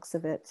like the looks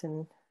of it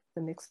and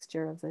the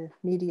mixture of the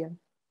medium.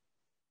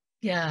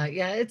 Yeah,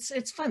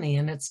 it's funny,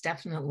 and it's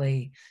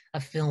definitely a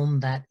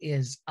film that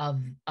is of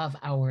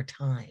our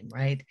time,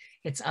 right?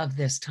 It's of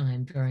this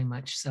time very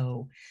much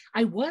so.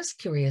 I was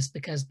curious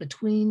because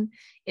between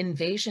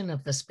Invasion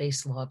of the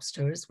Space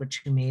Lobsters,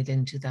 which you made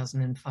in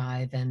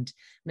 2005, and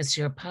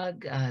Monsieur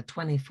Pug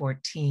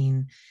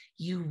 2014,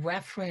 you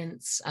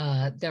reference,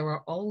 there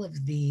are all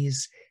of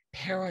these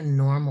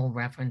paranormal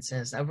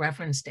references, a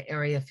reference to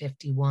Area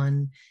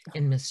 51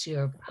 in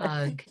Monsieur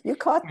Pug. You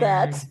caught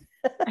that.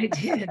 I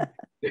did.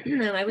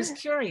 And I was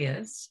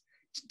curious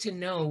to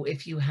know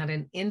if you had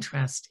an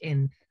interest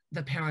in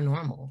the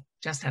paranormal,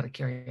 just out of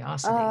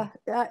curiosity.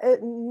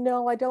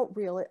 No, I don't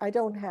really. I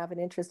don't have an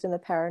interest in the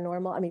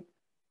paranormal. I mean,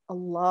 a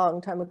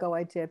long time ago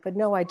I did, but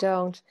no, I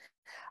don't.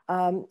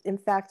 In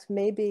fact,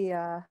 maybe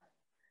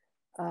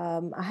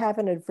I have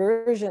an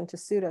aversion to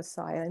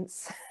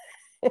pseudoscience.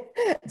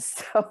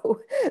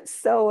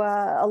 so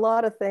a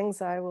lot of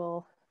things I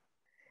will,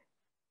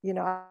 you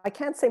know, I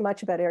can't say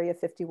much about Area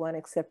 51,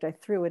 except I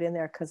threw it in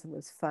there because it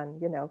was fun,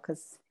 you know,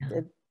 because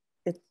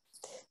it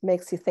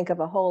makes you think of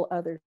a whole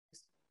other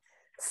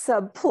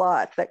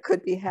subplot that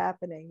could be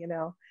happening, you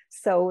know.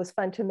 So it was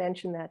fun to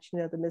mention that, you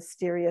know, the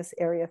mysterious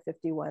Area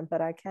 51,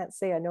 but I can't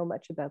say I know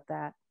much about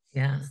that.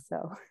 Yeah.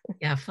 So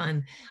yeah,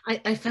 fun.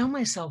 I found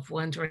myself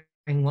wondering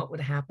what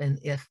would happen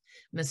if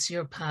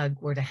Monsieur Pug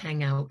were to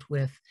hang out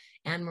with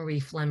Anne-Marie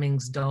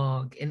Fleming's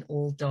dog in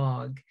Old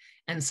Dog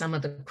and some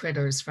of the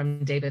critters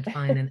from David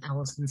Fine and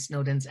Alison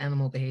Snowden's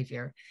Animal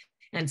Behavior.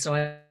 And so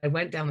I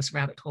went down this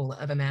rabbit hole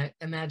of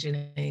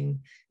imagining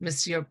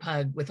Monsieur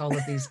Pug with all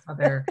of these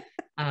other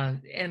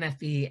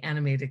NFB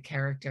animated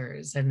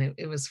characters, and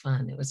it was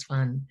fun. It was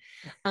fun.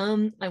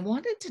 I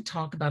wanted to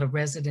talk about a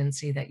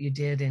residency that you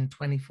did in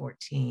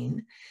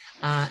 2014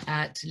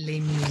 at Les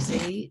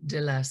Musées de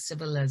la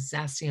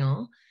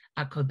Civilisation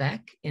à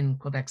Quebec, in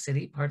Quebec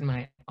City. Pardon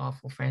my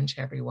awful French,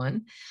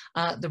 everyone.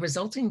 The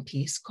resulting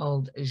piece,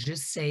 called Je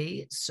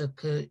sais ce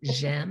que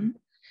j'aime,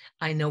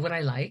 I Know What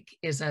I Like,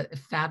 is a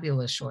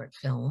fabulous short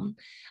film.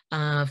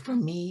 For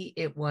me,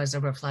 it was a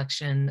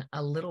reflection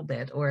a little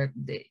bit, or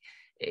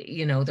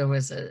you know, there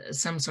was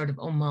some sort of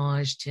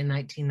homage to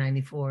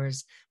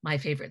 1994's My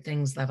Favorite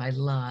Things That I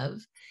Love.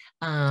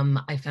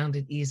 I found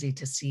it easy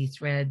to see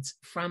threads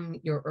from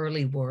your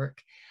early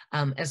work,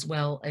 as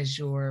well as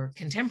your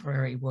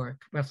contemporary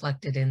work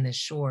reflected in this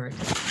short.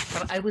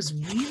 But I was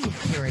really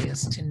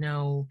curious to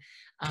know,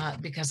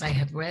 because I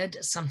had read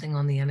something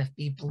on the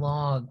NFB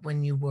blog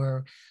when you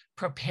were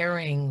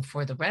preparing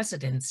for the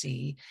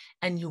residency,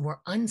 and you were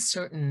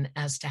uncertain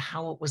as to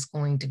how it was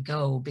going to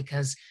go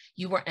because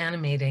you were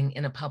animating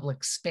in a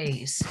public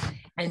space,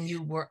 and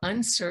you were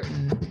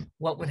uncertain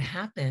what would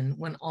happen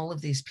when all of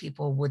these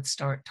people would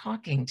start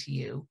talking to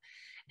you.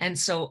 And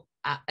so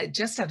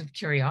just out of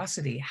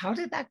curiosity, how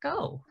did that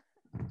go?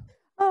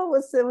 Oh,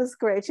 it was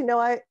great. You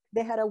know,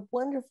 they had a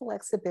wonderful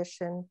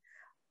exhibition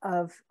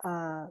of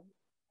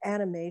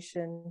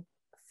animation,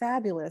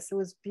 fabulous. It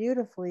was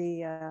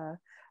beautifully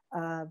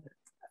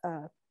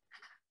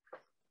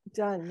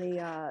done.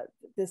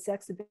 This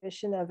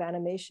exhibition of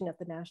animation at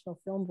the National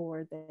Film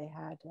Board, they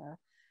had,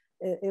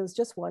 it was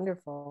just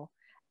wonderful.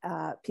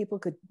 People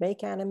could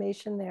make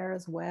animation there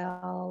as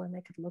well, and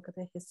they could look at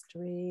the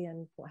history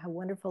and how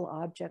wonderful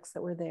objects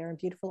that were there and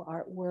beautiful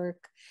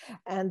artwork.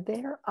 And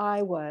there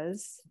I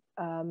was,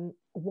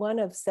 one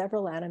of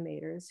several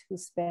animators who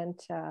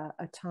spent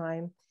a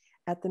time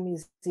at the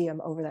museum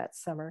over that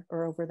summer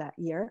or over that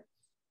year.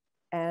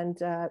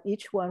 And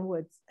each one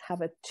would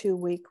have a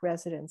 2-week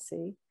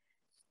residency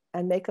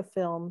and make a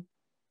film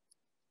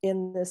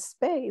in this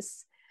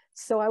space.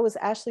 So I was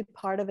actually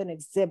part of an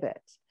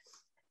exhibit.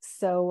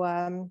 So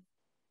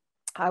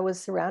I was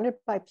surrounded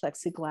by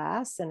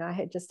plexiglass, and I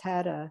had just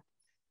had a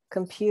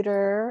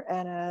computer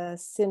and a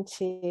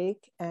Cintiq,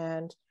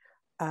 and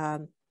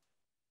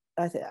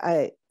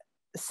I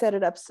set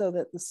it up so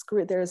that the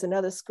screen, there's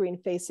another screen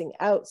facing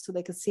out so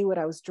they could see what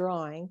I was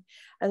drawing.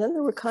 And then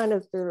there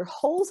were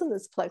holes in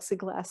this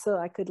plexiglass so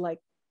I could like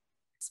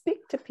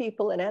speak to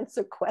people and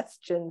answer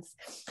questions.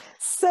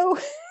 So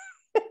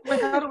I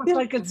thought it was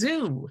like a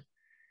zoo.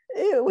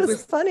 It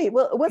was funny.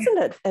 Well, it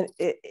wasn't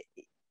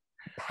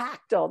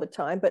packed all the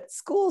time, but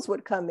schools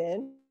would come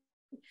in,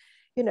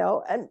 you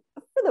know, and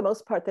for the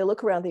most part, they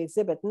look around the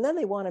exhibit and then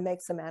they want to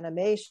make some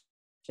animation.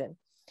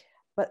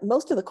 But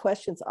most of the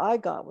questions I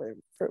got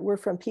were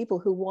from people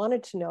who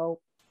wanted to know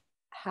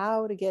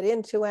how to get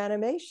into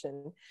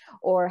animation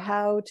or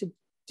how to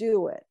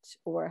do it,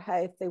 or how,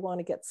 if they want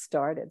to get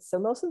started. So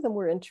most of them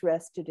were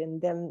interested in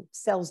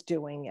themselves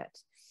doing it.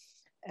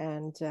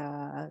 And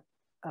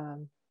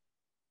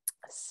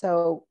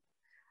so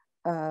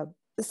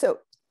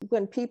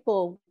when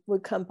people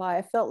would come by,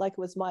 I felt like it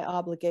was my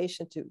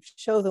obligation to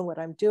show them what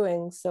I'm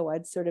doing. So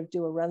I'd sort of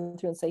do a run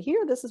through and say,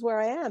 here, this is where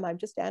I am. I'm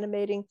just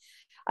animating.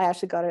 I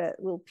actually got a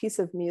little piece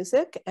of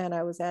music and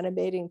I was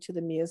animating to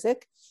the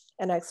music,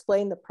 and I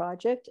explained the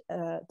project.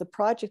 The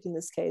project in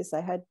this case,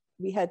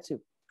 we had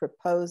to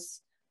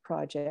propose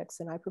projects,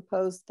 and I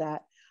proposed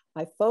that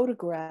I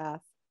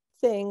photograph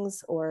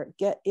things or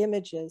get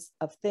images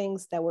of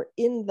things that were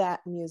in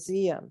that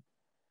museum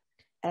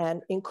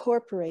and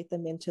incorporate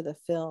them into the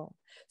film.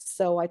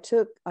 So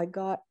I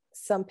got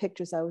some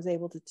pictures I was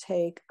able to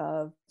take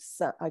of,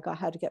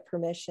 had to get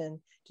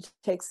permission to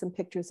take some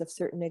pictures of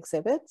certain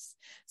exhibits.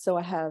 So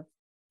I have,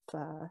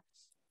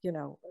 you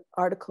know,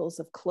 articles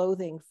of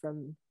clothing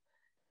from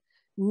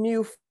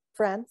New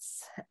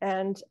France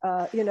and,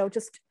 you know,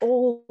 just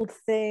old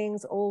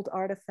things, old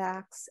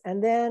artifacts.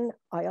 And then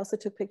I also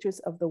took pictures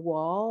of the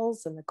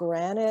walls and the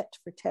granite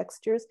for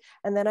textures.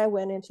 And then I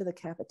went into the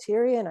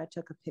cafeteria and I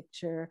took a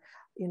picture,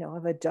 you know,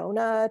 of a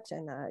donut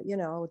and, you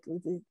know,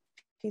 the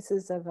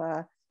pieces of,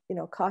 you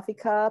know, coffee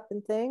cup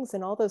and things,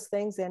 and all those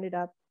things ended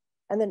up.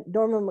 And then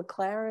Norman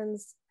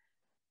McLaren's,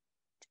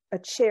 a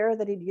chair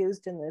that he'd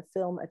used in the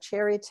film A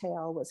Cherry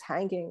Tale, was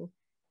hanging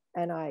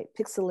and I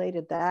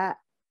pixelated that,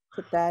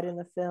 put that in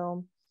the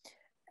film.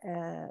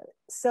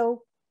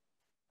 So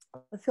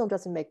the film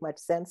doesn't make much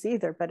sense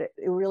either, but it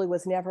really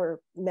was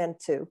never meant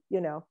to,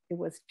 it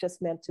was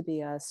just meant to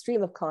be a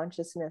stream of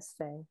consciousness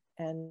thing.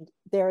 And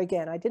there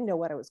again, I didn't know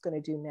what I was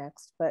going to do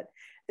next, but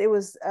there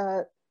was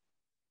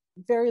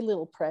very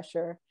little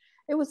pressure.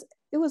 It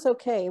was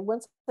okay.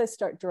 Once I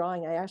start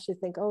drawing, I actually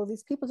think, oh,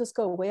 these people just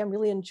go away. I'm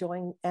really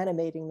enjoying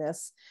animating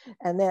this.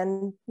 And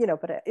then,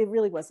 but it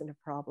really wasn't a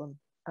problem.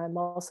 I'm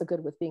also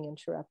good with being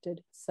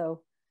interrupted.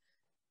 So,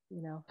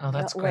 oh,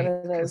 that's not one great.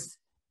 of those.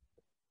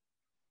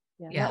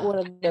 Yeah, not one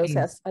of those.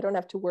 I don't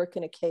have to work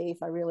in a cave.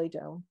 I really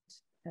don't.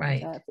 And,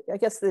 right. I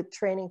guess the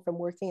training from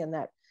working in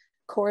that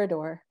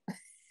corridor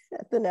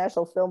at the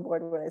National Film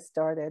Board when I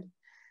started.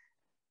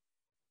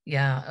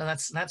 Yeah,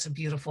 that's a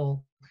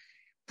beautiful,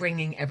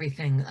 bringing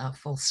everything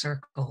full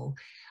circle.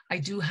 I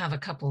do have a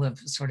couple of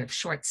sort of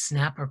short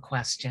snapper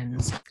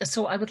questions.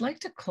 So I would like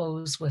to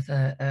close with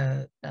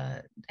a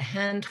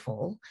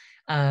handful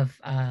of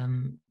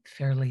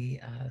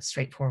fairly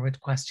straightforward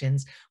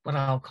questions, what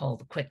I'll call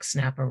the quick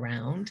snapper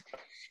round.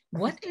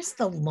 What is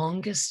the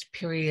longest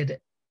period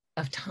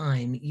of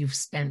time you've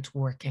spent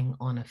working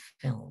on a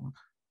film?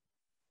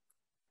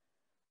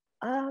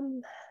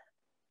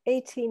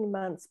 18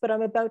 months, but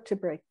I'm about to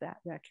break that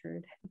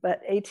record,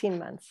 but 18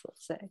 months,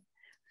 let's say.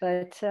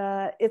 But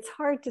it's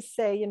hard to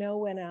say,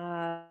 when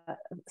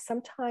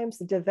sometimes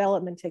the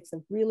development takes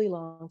a really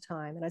long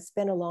time, and I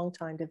spent a long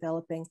time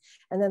developing,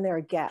 and then there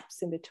are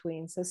gaps in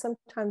between. So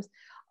sometimes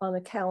on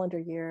the calendar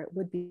year, it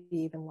would be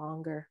even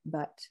longer,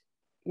 but,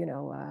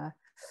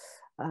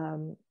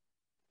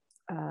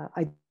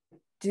 I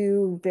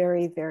do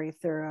very, very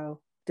thorough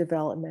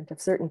development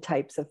of certain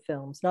types of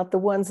films, not the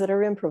ones that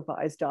are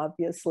improvised,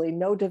 obviously,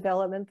 no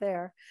development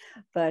there,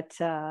 but,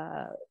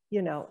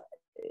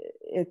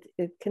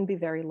 it can be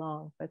very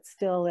long, but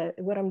still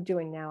what I'm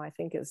doing now, I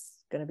think is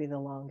going to be the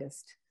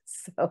longest.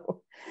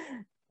 So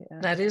yeah.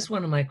 That is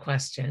one of my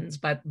questions,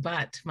 but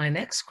my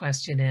next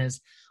question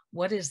is,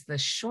 what is the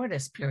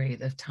shortest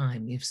period of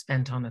time you've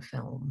spent on a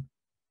film?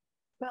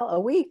 Well, a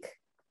week.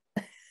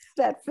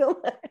 That film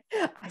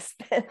I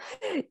spent,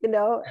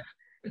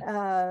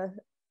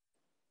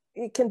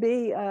 it can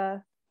be,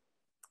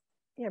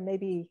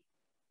 maybe,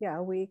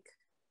 a week,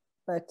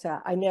 but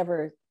I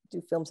never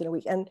do films in a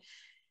week. And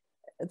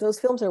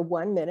those films are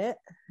 1 minute.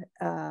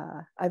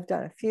 I've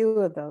done a few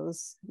of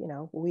those,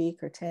 a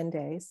week or 10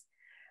 days.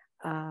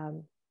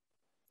 And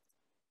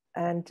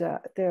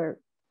they're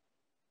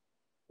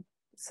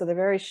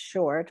very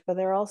short, but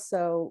they're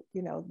also,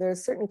 there's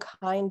a certain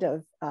kind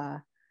of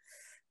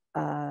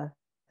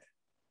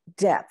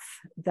depth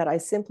that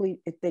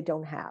they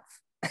don't have.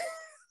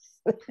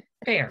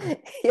 Fair.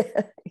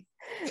 Yeah.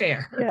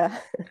 Fair. Yeah.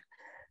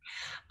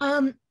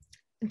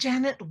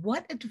 Janet,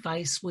 what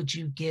advice would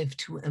you give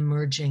to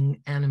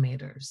emerging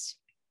animators?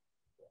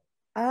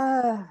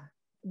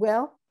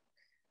 Well,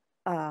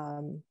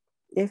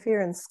 if you're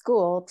in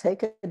school,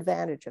 take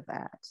advantage of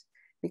that,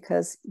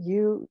 because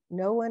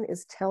no one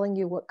is telling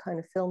you what kind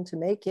of film to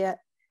make yet.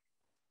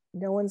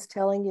 No one's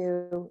telling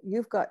you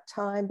you've got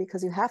time,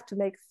 because you have to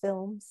make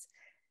films.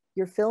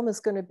 Your film is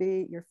going to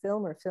be, your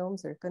film or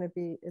films are going to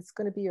be, it's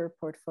going to be your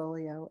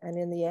portfolio. And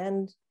in the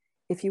end,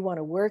 if you want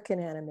to work in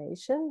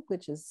animation,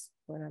 which is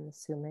what I'm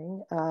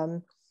assuming,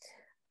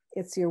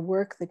 it's your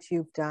work that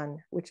you've done,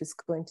 which is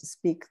going to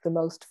speak the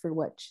most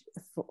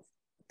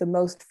the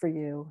most for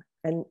you.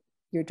 And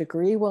your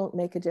degree won't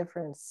make a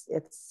difference.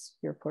 It's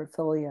your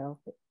portfolio.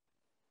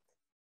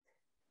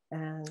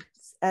 And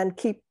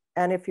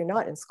if you're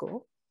not in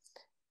school,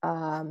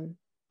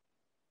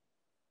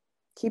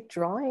 keep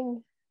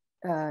drawing.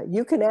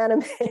 You can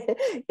animate,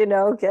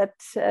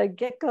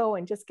 get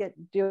going, just get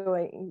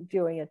doing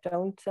it.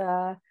 Don't,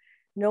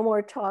 no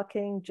more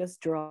talking,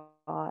 just draw.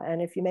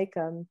 And if you make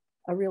a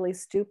really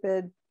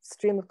stupid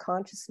stream of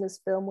consciousness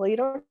film, well, you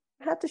don't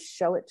have to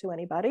show it to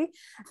anybody,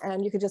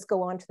 and you can just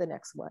go on to the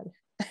next one.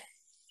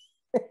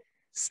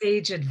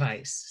 Sage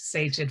advice,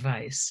 sage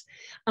advice.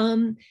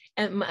 And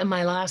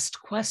my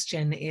last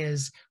question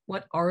is,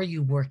 what are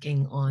you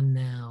working on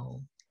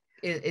now?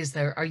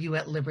 Are you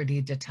at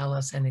liberty to tell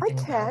us anything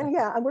about it?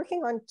 Yeah. I'm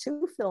working on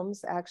 2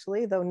 films,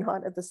 actually, though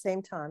not at the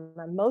same time.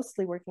 I'm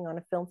mostly working on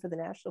a film for the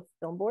National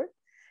Film Board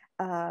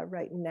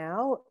right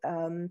now,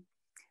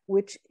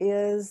 which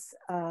is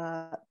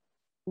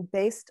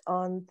based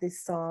on the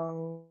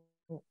song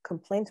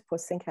Complaint pour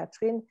Saint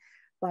Catherine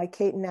by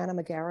Kate and Anna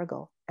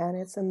McGarrigle. And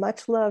it's a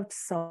much loved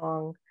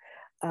song.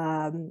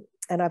 And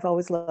I've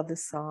always loved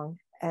this song.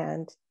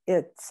 And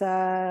it's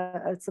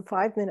a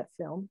 5-minute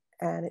film.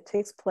 And it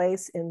takes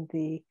place in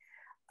the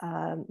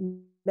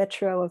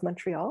metro of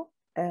Montreal.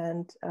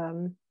 And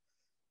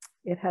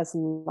it has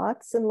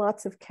lots and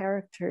lots of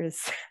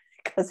characters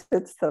because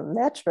it's the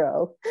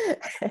metro.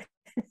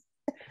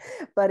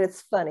 But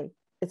it's funny.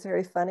 It's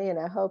very funny. And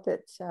I hope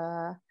in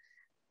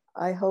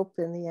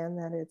the end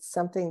that it's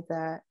something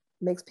that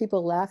makes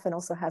people laugh and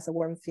also has a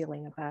warm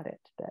feeling about it.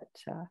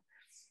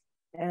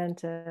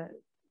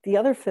 the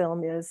other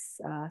film is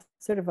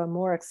sort of a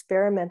more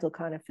experimental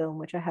kind of film,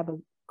 which I have a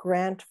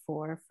grant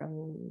for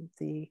from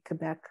the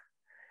Quebec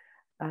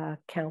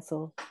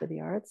Council for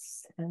the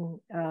Arts.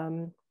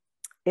 And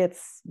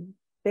it's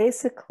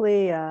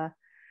basically,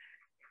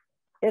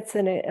 it's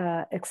an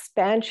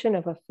expansion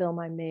of a film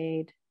I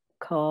made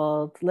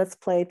called Let's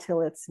Play Like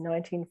It's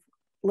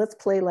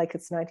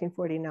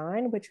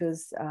 1949, which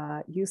was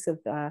use of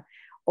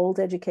old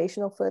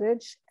educational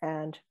footage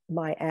and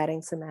my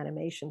adding some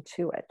animation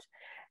to it.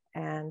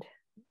 And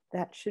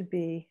that should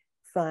be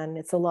fun.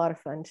 It's a lot of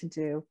fun to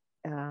do.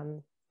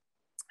 And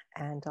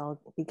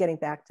I'll be getting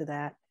back to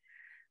that.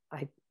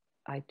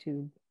 I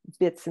do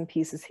bits and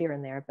pieces here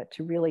and there, but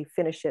to really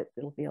finish it,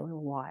 it'll be a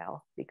little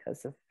while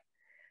because of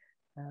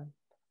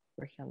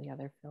working on the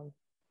other film.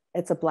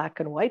 It's a black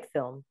and white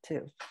film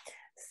too,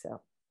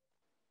 so.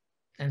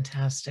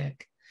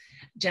 Fantastic.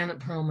 Janet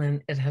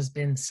Perlman, it has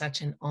been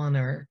such an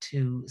honor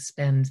to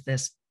spend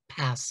this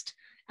past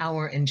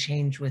hour and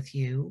change with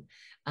you.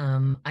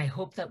 I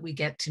hope that we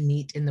get to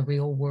meet in the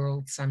real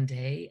world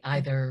someday,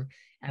 either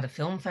at a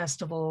film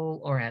festival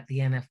or at the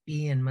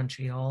NFB in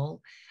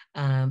Montreal.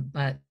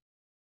 But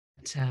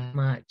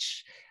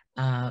much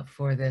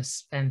for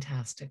this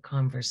fantastic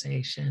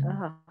conversation.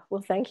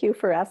 Well, thank you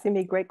for asking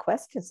me great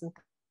questions, and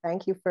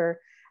thank you for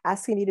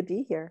asking me to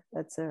be here.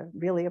 That's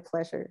really a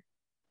pleasure.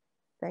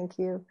 Thank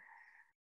you.